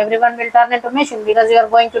have, everyone will turn into machine because you are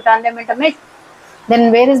going to turn them into machine.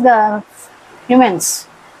 Then where is the humans?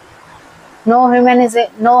 No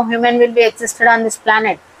human will be existed on this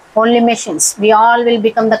planet. Only machines. We all will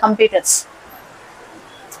become the computers.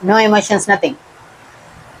 No emotions, nothing.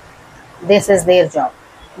 This is their job.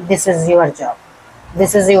 This is your job.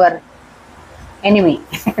 This is your enemy,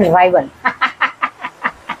 rival.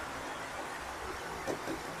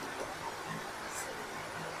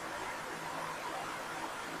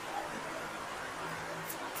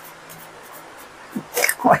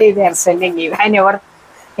 Why they are sending you? I never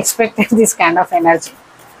expected this kind of energy.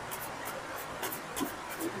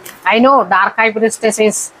 I know Dark High Priestess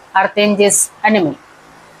is Earth Angel's enemy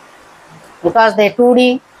because they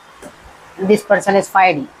 2D, this person is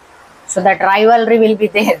 5D. So that rivalry will be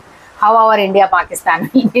there. How our India Pakistan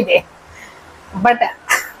will be there. But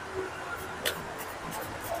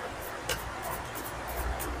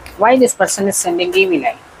why this person is sending evil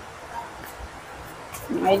eye?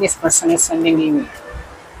 Why this person is sending evil?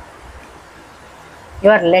 You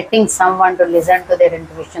are letting someone to listen to their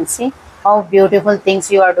intuition. See how beautiful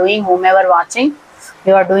things you are doing, whomever watching.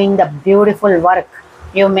 You are doing the beautiful work.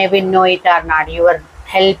 You maybe know it or not. You are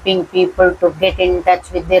helping people to get in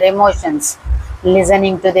touch with their emotions,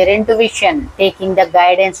 listening to their intuition, taking the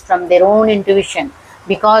guidance from their own intuition.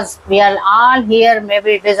 Because we are all here,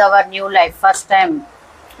 maybe it is our new life, first time.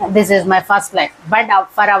 This is my first life. But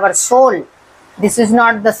for our soul, this is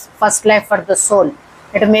not the first life for the soul.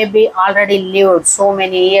 It may be already lived so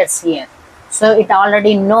many years here. So it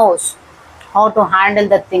already knows how to handle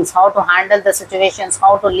the things, how to handle the situations,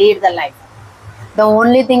 how to lead the life. The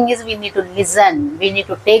only thing is we need to listen. We need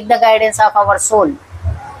to take the guidance of our soul.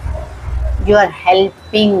 You are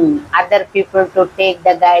helping other people to take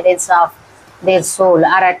the guidance of their soul,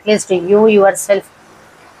 or at least you yourself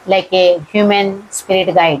like a human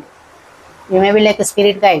spirit guide. You may be like a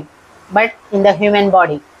spirit guide, but in the human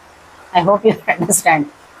body. I hope you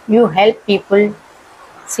understand. You help people.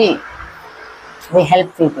 See, we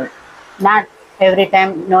help people. Not every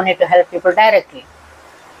time, no need to help people directly.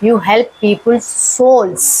 You help people's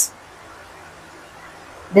souls.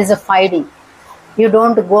 This is a 5D. You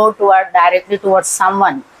don't go directly towards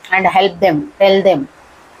someone and help them, tell them.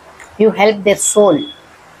 You help their soul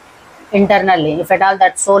internally. If at all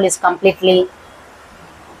that soul is completely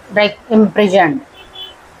like imprisoned,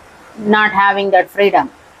 not having that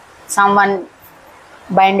freedom, someone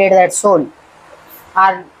binded that soul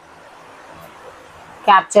or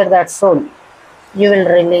capture that soul, you will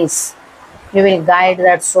release. You will guide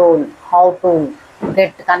that soul how to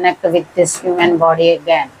get connected with this human body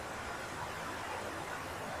again.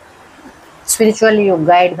 Spiritually, you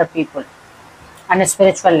guide the people on a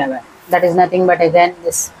spiritual level. That is nothing but again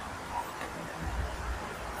this.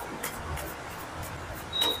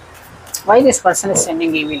 Why this person is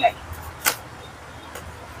sending evil eye?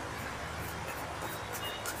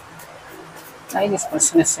 Why this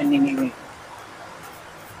person is sending evil?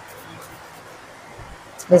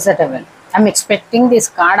 Resetable. I'm expecting this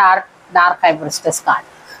card or Dark High Priestess card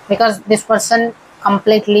because this person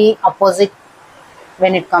completely opposite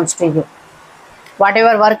when it comes to you.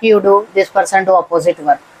 Whatever work you do, this person do opposite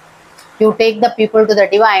work. You take the people to the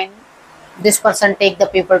divine, this person take the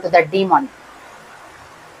people to the demon.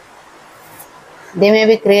 They may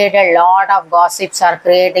be created a lot of gossips or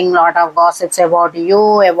creating lot of gossips about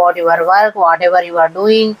you, about your work, whatever you are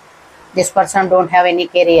doing. This person don't have any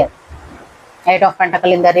career. 8 of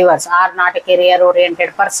Pentacles in the reverse, are not a career oriented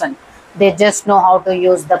person. They just know how to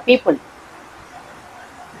use the people.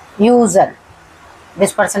 User.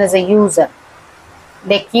 This person is a user.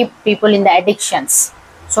 They keep people in the addictions.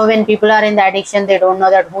 So when people are in the addiction, they don't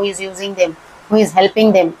know that who is using them, who is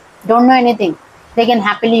helping them. Don't know anything. They can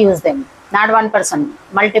happily use them. Not one person,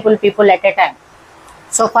 multiple people at a time.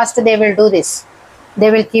 So first they will do this. They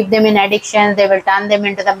will keep them in addiction. They will turn them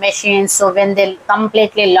into the machines. So when they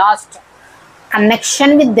completely lost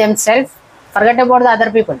connection with themselves, forget about the other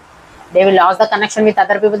people. They will lose the connection with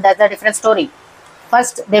other people. That's a different story.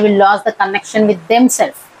 First, they will lose the connection with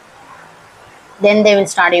themselves. Then they will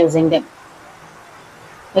start using them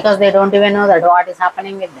because they don't even know that what is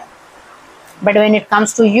happening with them. But when it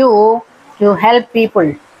comes to you, you help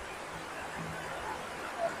people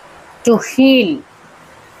to heal,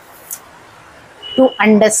 to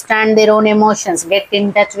understand their own emotions, get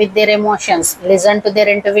in touch with their emotions, listen to their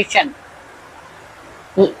intuition,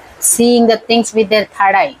 seeing the things with their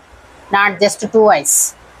third eye, not just 2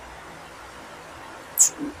 eyes.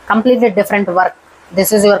 Completely different work.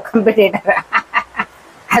 This is your competitor.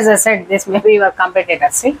 As I said, this may be your competitor.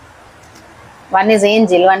 See, one is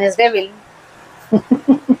angel, one is devil,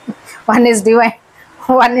 one is divine,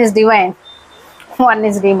 one is divine, one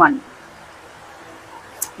is demon.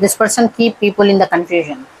 This person keep people in the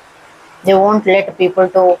confusion. They won't let people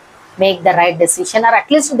to make the right decision, or at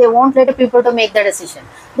least they won't let people to make the decision.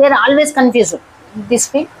 They are always confused.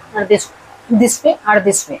 This way or this way or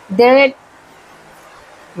this way. They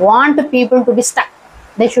want people to be stuck.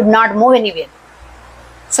 They should not move anywhere,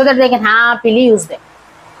 so that they can happily use them.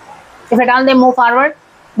 If at all they move forward,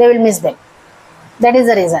 they will miss them. That is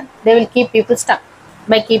the reason. They will keep people stuck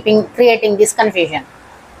by creating this confusion,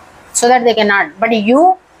 so that they cannot. But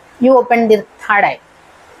you open the third eye.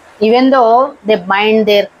 Even though they bind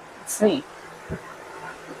their, see,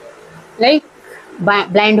 like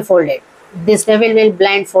blindfolded. This devil will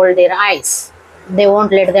blindfold their eyes. They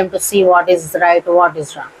won't let them to see what is right, what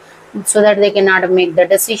is wrong, so that they cannot make the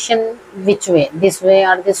decision which way, this way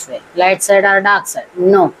or this way, light side or dark side.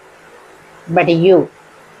 No. But you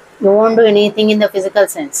won't do anything in the physical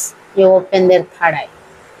sense. You open their third eye.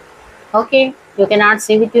 Okay, you cannot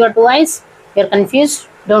see with your two eyes. You're confused.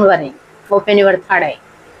 Don't worry. Open your third eye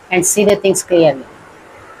and see the things clearly.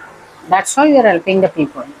 That's how you're helping the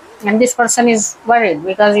people. And this person is worried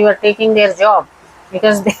because you are taking their job.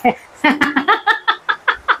 Because they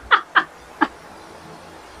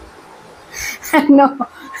no,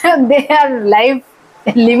 they are living.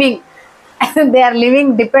 They are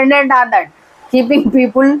living dependent on that, keeping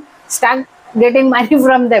people stuck, getting money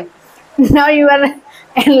from them. Now you are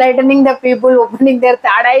enlightening the people, opening their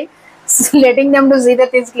third eye, letting them to see the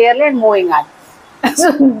things clearly and moving on.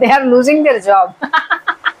 So they are losing their job.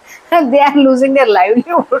 They are losing their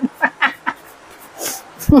livelihood.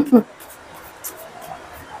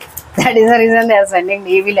 That is the reason they are sending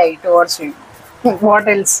evil eye towards you. What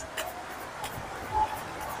else?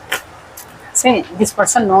 See, this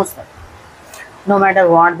person knows that no matter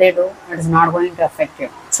what they do, it is not going to affect you.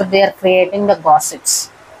 So they are creating the gossips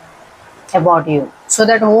about you, so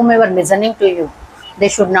that whomever listening to you, they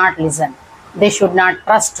should not listen. They should not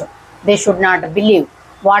trust. They should not believe.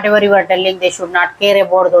 Whatever you are telling, they should not care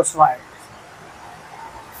about those words.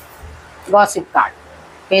 Gossip card.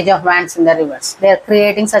 Page of Wands in the reverse. They are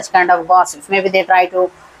creating such kind of gossips. Maybe they try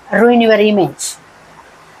to ruin your image.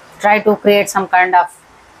 Try to create some kind of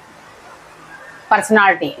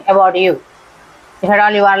personality about you. If at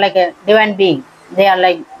all you are like a divine being, they are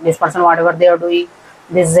like, this person, whatever they are doing,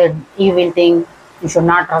 this is an evil thing. You should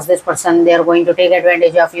not trust this person. They are going to take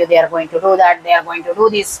advantage of you. They are going to do that. They are going to do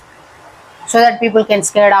this. So that people can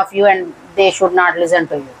scared of you and they should not listen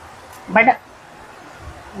to you. But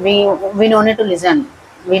we no need to listen.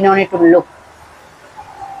 We no need to look.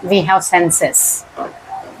 We have senses.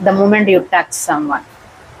 The moment you touch someone,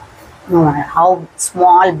 no matter how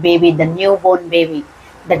small baby, the newborn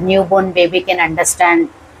baby can understand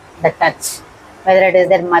the touch. Whether it is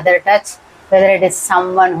their mother touch, whether it is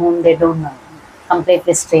someone whom they don't know,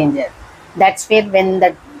 completely stranger. That's where when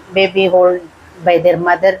the baby hold by their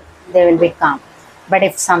mother, they will be calm. But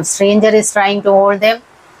if some stranger is trying to hold them,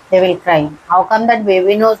 they will cry. How come that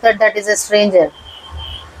baby knows that that is a stranger?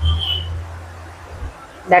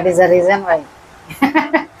 That is the reason why.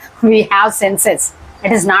 We have senses.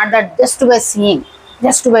 It is not that just by seeing,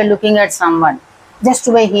 just by looking at someone, just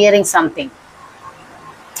by hearing something.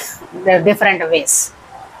 There are different ways.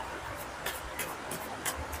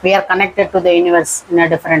 We are connected to the universe in a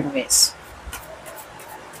different ways.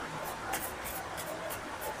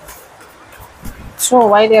 So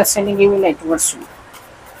why they are sending evil light towards you?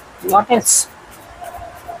 What else?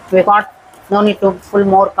 We got no need to pull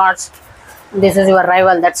more cards. This is your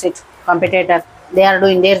rival. That's it. Competitor. They are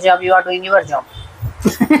doing their job. You are doing your job.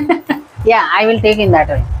 Yeah, I will take in that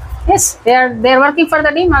way. Yes, they are working for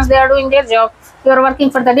the demons. They are doing their job. You are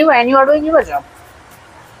working for the divine. You are doing your job.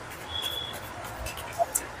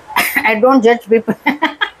 I don't judge people.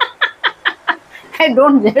 I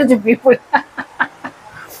don't judge people.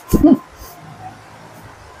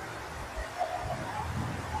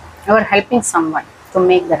 You are helping someone to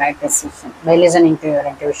make the right decision by listening to your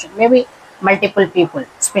intuition. Maybe multiple people,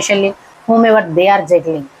 especially whomever they are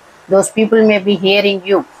juggling. Those people may be hearing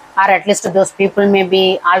you, or at least those people may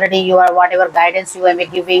be already you are whatever guidance you are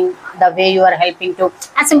giving, the way you are helping to.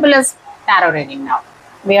 As simple as tarot reading now.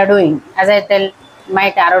 We are doing, as I tell,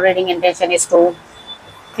 my tarot reading intention is to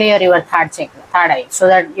clear your third eye, so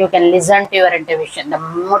that you can listen to your intuition. The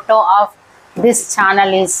motto of this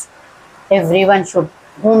channel is everyone should,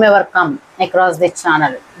 whomever come across this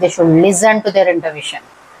channel, they should listen to their intuition.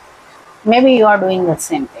 Maybe you are doing the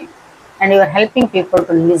same thing, and you are helping people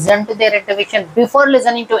to listen to their intuition before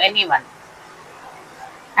listening to anyone.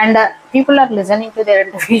 And people are listening to their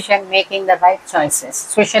intuition, making the right choices.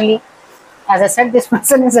 Especially, as I said, this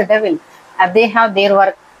person is a devil. They have their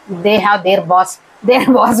work, they have their boss. Their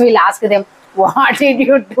boss will ask them, "What did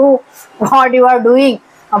you do? What you are doing?"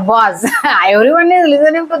 A boss. Everyone is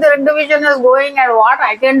listening to their intuition is going and what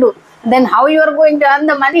I can do. Then how you are going to earn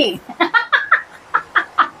the money?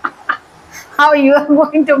 How you are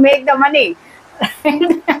going to make the money?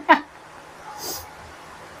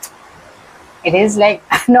 It is like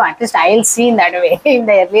no, at least I'll see in that way. In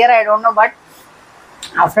the earlier, I don't know, but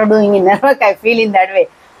after doing inner work, I feel in that way.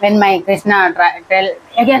 When my Krishna tell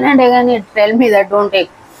again and again, it tell me that don't take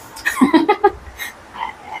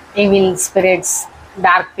evil spirits,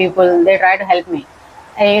 dark people. They try to help me.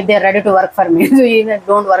 They're ready to work for me. So even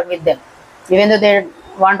don't work with them. Even though they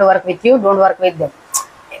want to work with you, don't work with them.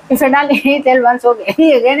 If at all he tell once,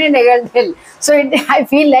 okay, again and again tell. So I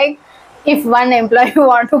feel like if one employee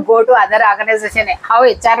want to go to other organization, how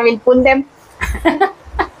HR will pull them.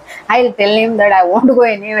 I'll tell him that I won't go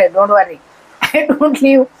anywhere. Don't worry. I don't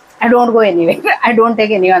leave. I don't go anywhere. I don't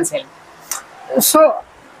take anyone's help. So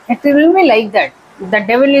it will be like that. The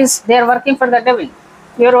devil is they are working for the devil.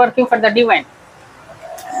 You are working for the divine.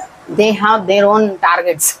 They have their own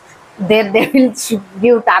targets. They will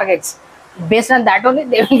give targets. Based on that only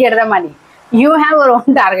they will get the money. You have your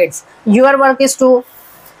own targets. Your work is to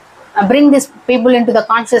bring these people into the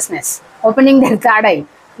consciousness, opening their third eye,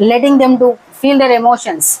 letting them to feel their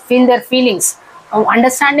emotions, feel their feelings,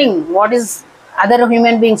 understanding what is other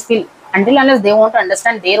human beings feel. Until unless they want to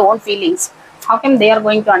understand their own feelings, how come they are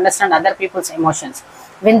going to understand other people's emotions?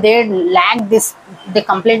 When they lack this, they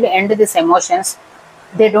completely end these emotions.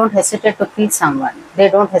 They don't hesitate to kill someone. They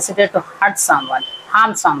don't hesitate to hurt someone,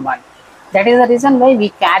 harm someone. That is the reason why we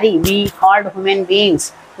called human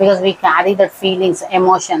beings, because we carry the feelings,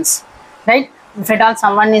 emotions, right? If at all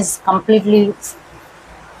someone is completely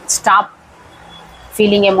stop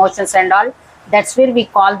feeling emotions and all, that's where we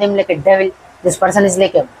call them like a devil. This person is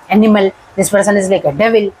like an animal. This person is like a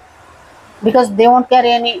devil, because they won't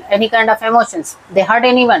carry any kind of emotions. They hurt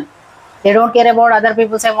anyone. They don't care about other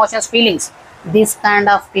people's emotions, feelings. This kind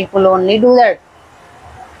of people only do that,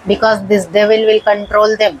 because this devil will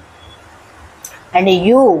control them. And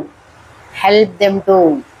you help them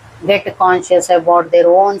to get conscious about their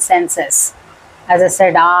own senses. As I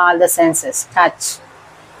said, all the senses, touch,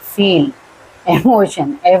 feel,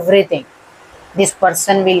 emotion, everything. This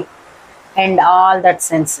person will end all that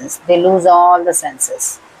senses. They lose all the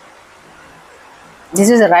senses. This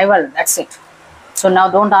is a rival, that's it. So now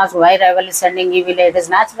don't ask why rival is sending evil. It is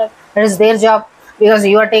natural. It is their job, because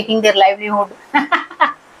you are taking their livelihood.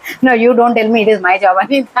 No, you don't tell me it is my job,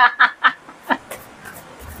 Anita.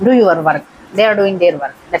 Do your work. They are doing their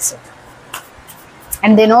work. That's it.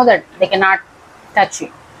 And they know that they cannot touch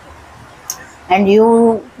you. And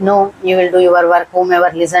you know you will do your work.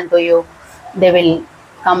 Whomever listen to you, they will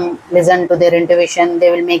come listen to their intuition. They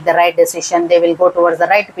will make the right decision. They will go towards the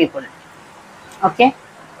right people. Okay?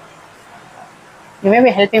 You may be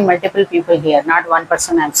helping multiple people here, not one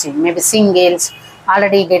person I'm seeing. Maybe singles,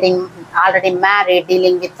 already married,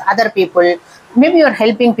 dealing with other people. Maybe you're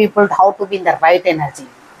helping people how to be in the right energy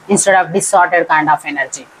instead of disordered kind of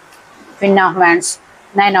energy. Queen of Wands,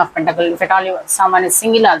 Nine of Pentacles. If at all someone is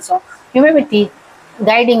single also, you may be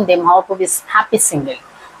guiding them how to be happy single,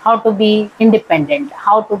 how to be independent,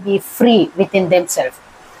 how to be free within themselves.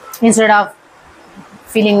 Instead of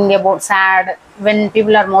feeling about sad, when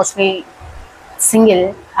people are mostly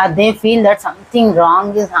single, they feel that something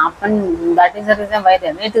wrong is happened. That is the reason why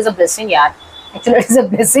it is a blessing, yeah. Actually, it is a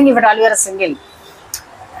blessing if at all you are single.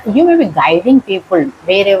 You may be guiding people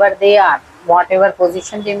wherever they are, whatever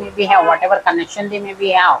position they may be have, whatever connection they may be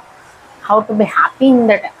have, how to be happy in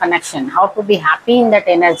that connection, how to be happy in that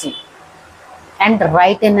energy, and the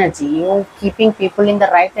right energy. You keeping people in the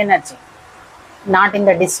right energy, not in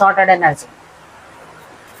the disordered energy.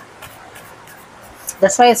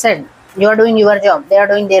 That's why I said you are doing your job, they are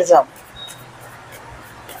doing their job.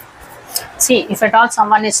 See, if at all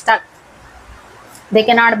someone is stuck, they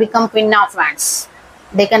cannot become Queen of Wands.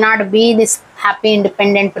 They cannot be this happy,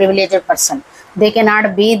 independent, privileged person. They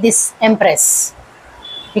cannot be this empress,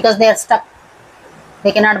 because they are stuck.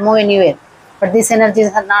 They cannot move anywhere. But these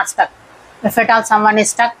energies are not stuck. If at all someone is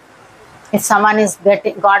stuck, if someone is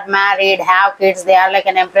got married, have kids, they are like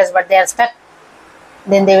an empress, but they are stuck,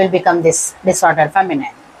 then they will become this disordered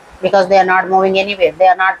feminine, because they are not moving anywhere. They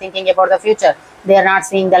are not thinking about the future. They are not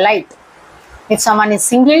seeing the light. If someone is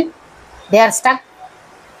single, they are stuck.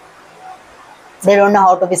 They don't know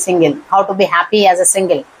how to be single, how to be happy as a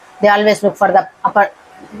single. They always look for the upper,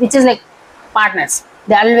 which is like partners.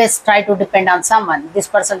 They always try to depend on someone, this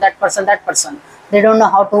person, that person, that person. They don't know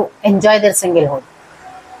how to enjoy their singlehood.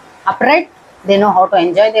 Upright, they know how to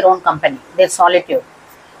enjoy their own company, their solitude.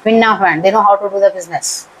 Win of hand, they know how to do the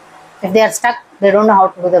business. If they are stuck, they don't know how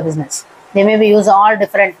to do the business. They maybe use all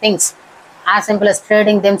different things, as simple as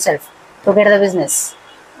trading themselves to get the business.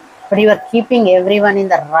 But you are keeping everyone in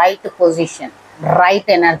the right position, right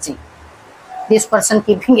energy. This person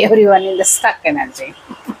keeping everyone in the stuck energy.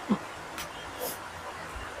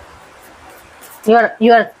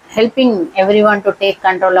 You are helping everyone to take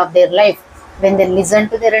control of their life. When they listen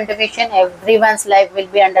to their intuition, everyone's life will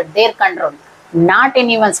be under their control, not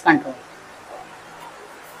anyone's control.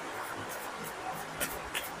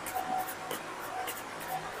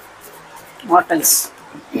 What else?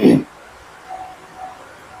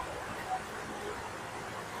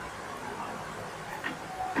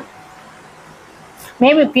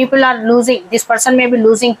 Maybe people are losing, this person may be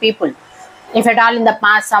losing people. If at all in the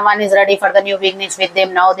past someone is ready for the new beginnings with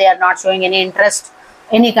them, now they are not showing any interest,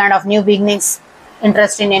 any kind of new beginnings,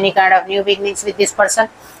 interest in any kind of new beginnings with this person.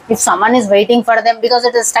 If someone is waiting for them, because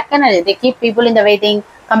it is stuck energy, they keep people in the waiting,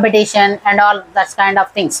 competition and all that kind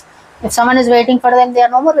of things. If someone is waiting for them, they are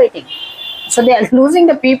no more waiting. So they are losing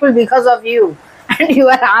the people because of you. And you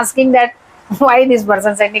are asking that why this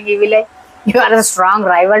person sending evil eye? You are a strong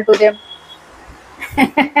rival to them.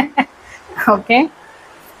 Okay.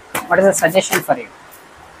 What is the suggestion for you?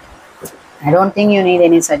 I don't think you need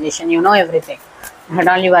any suggestion. You know everything. At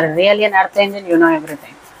all, you are really an earth angel, you know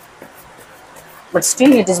everything. But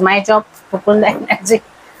still, it is my job to pull the energy.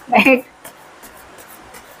 Right?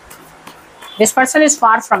 This person is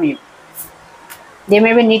far from you. They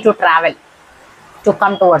maybe need to travel to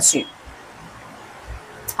come towards you.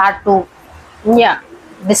 Or to, yeah,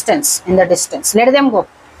 distance, in the distance. Let them go.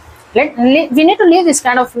 We need to leave this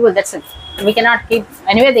kind of people. That's it. We cannot keep,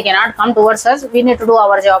 anyway, they cannot come towards us. We need to do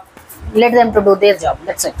our job. Let them to do their job.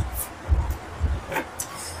 That's it.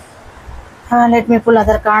 Let me pull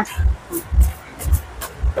other card.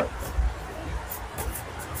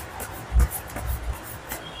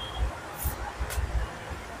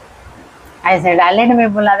 I said, let me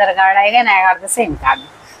pull other card. Again, I got the same card.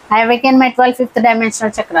 I awaken my 12th, 5th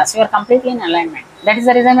dimensional chakras. You are completely in alignment. That is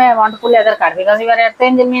the reason why I want to pull the other card. Because you are earth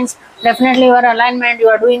angel means definitely you are alignment. You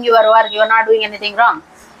are doing your work. You are not doing anything wrong.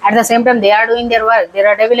 At the same time, they are doing their work. They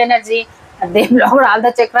are devil energy. They blocked all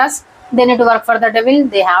the chakras. They need to work for the devil.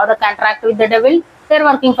 They have the contract with the devil. They are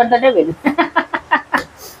working for the devil.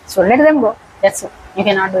 So let them go. That's it. You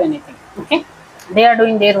cannot do anything. Okay? They are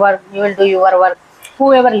doing their work. You will do your work.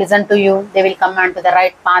 Whoever listen to you, they will come onto the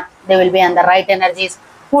right path. They will be on the right energies.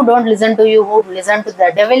 Who don't listen to you, who listen to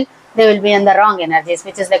the devil, they will be in the wrong energies,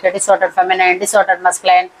 which is like a disordered feminine, disordered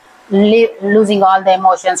masculine, losing all the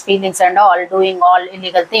emotions, feelings and all, doing all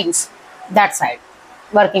illegal things. That side,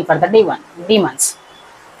 working for the demons.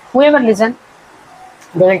 Whoever listen,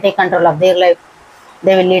 they will take control of their life.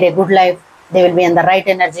 They will lead a good life. They will be in the right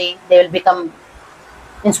energy. They will become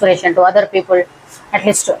inspiration to other people. At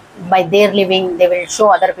least by their living, they will show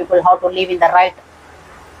other people how to live in the right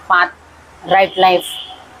path, right life.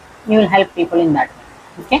 You will help people in that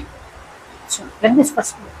way. Okay? So let this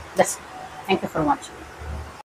person. That's it. Thank you for watching.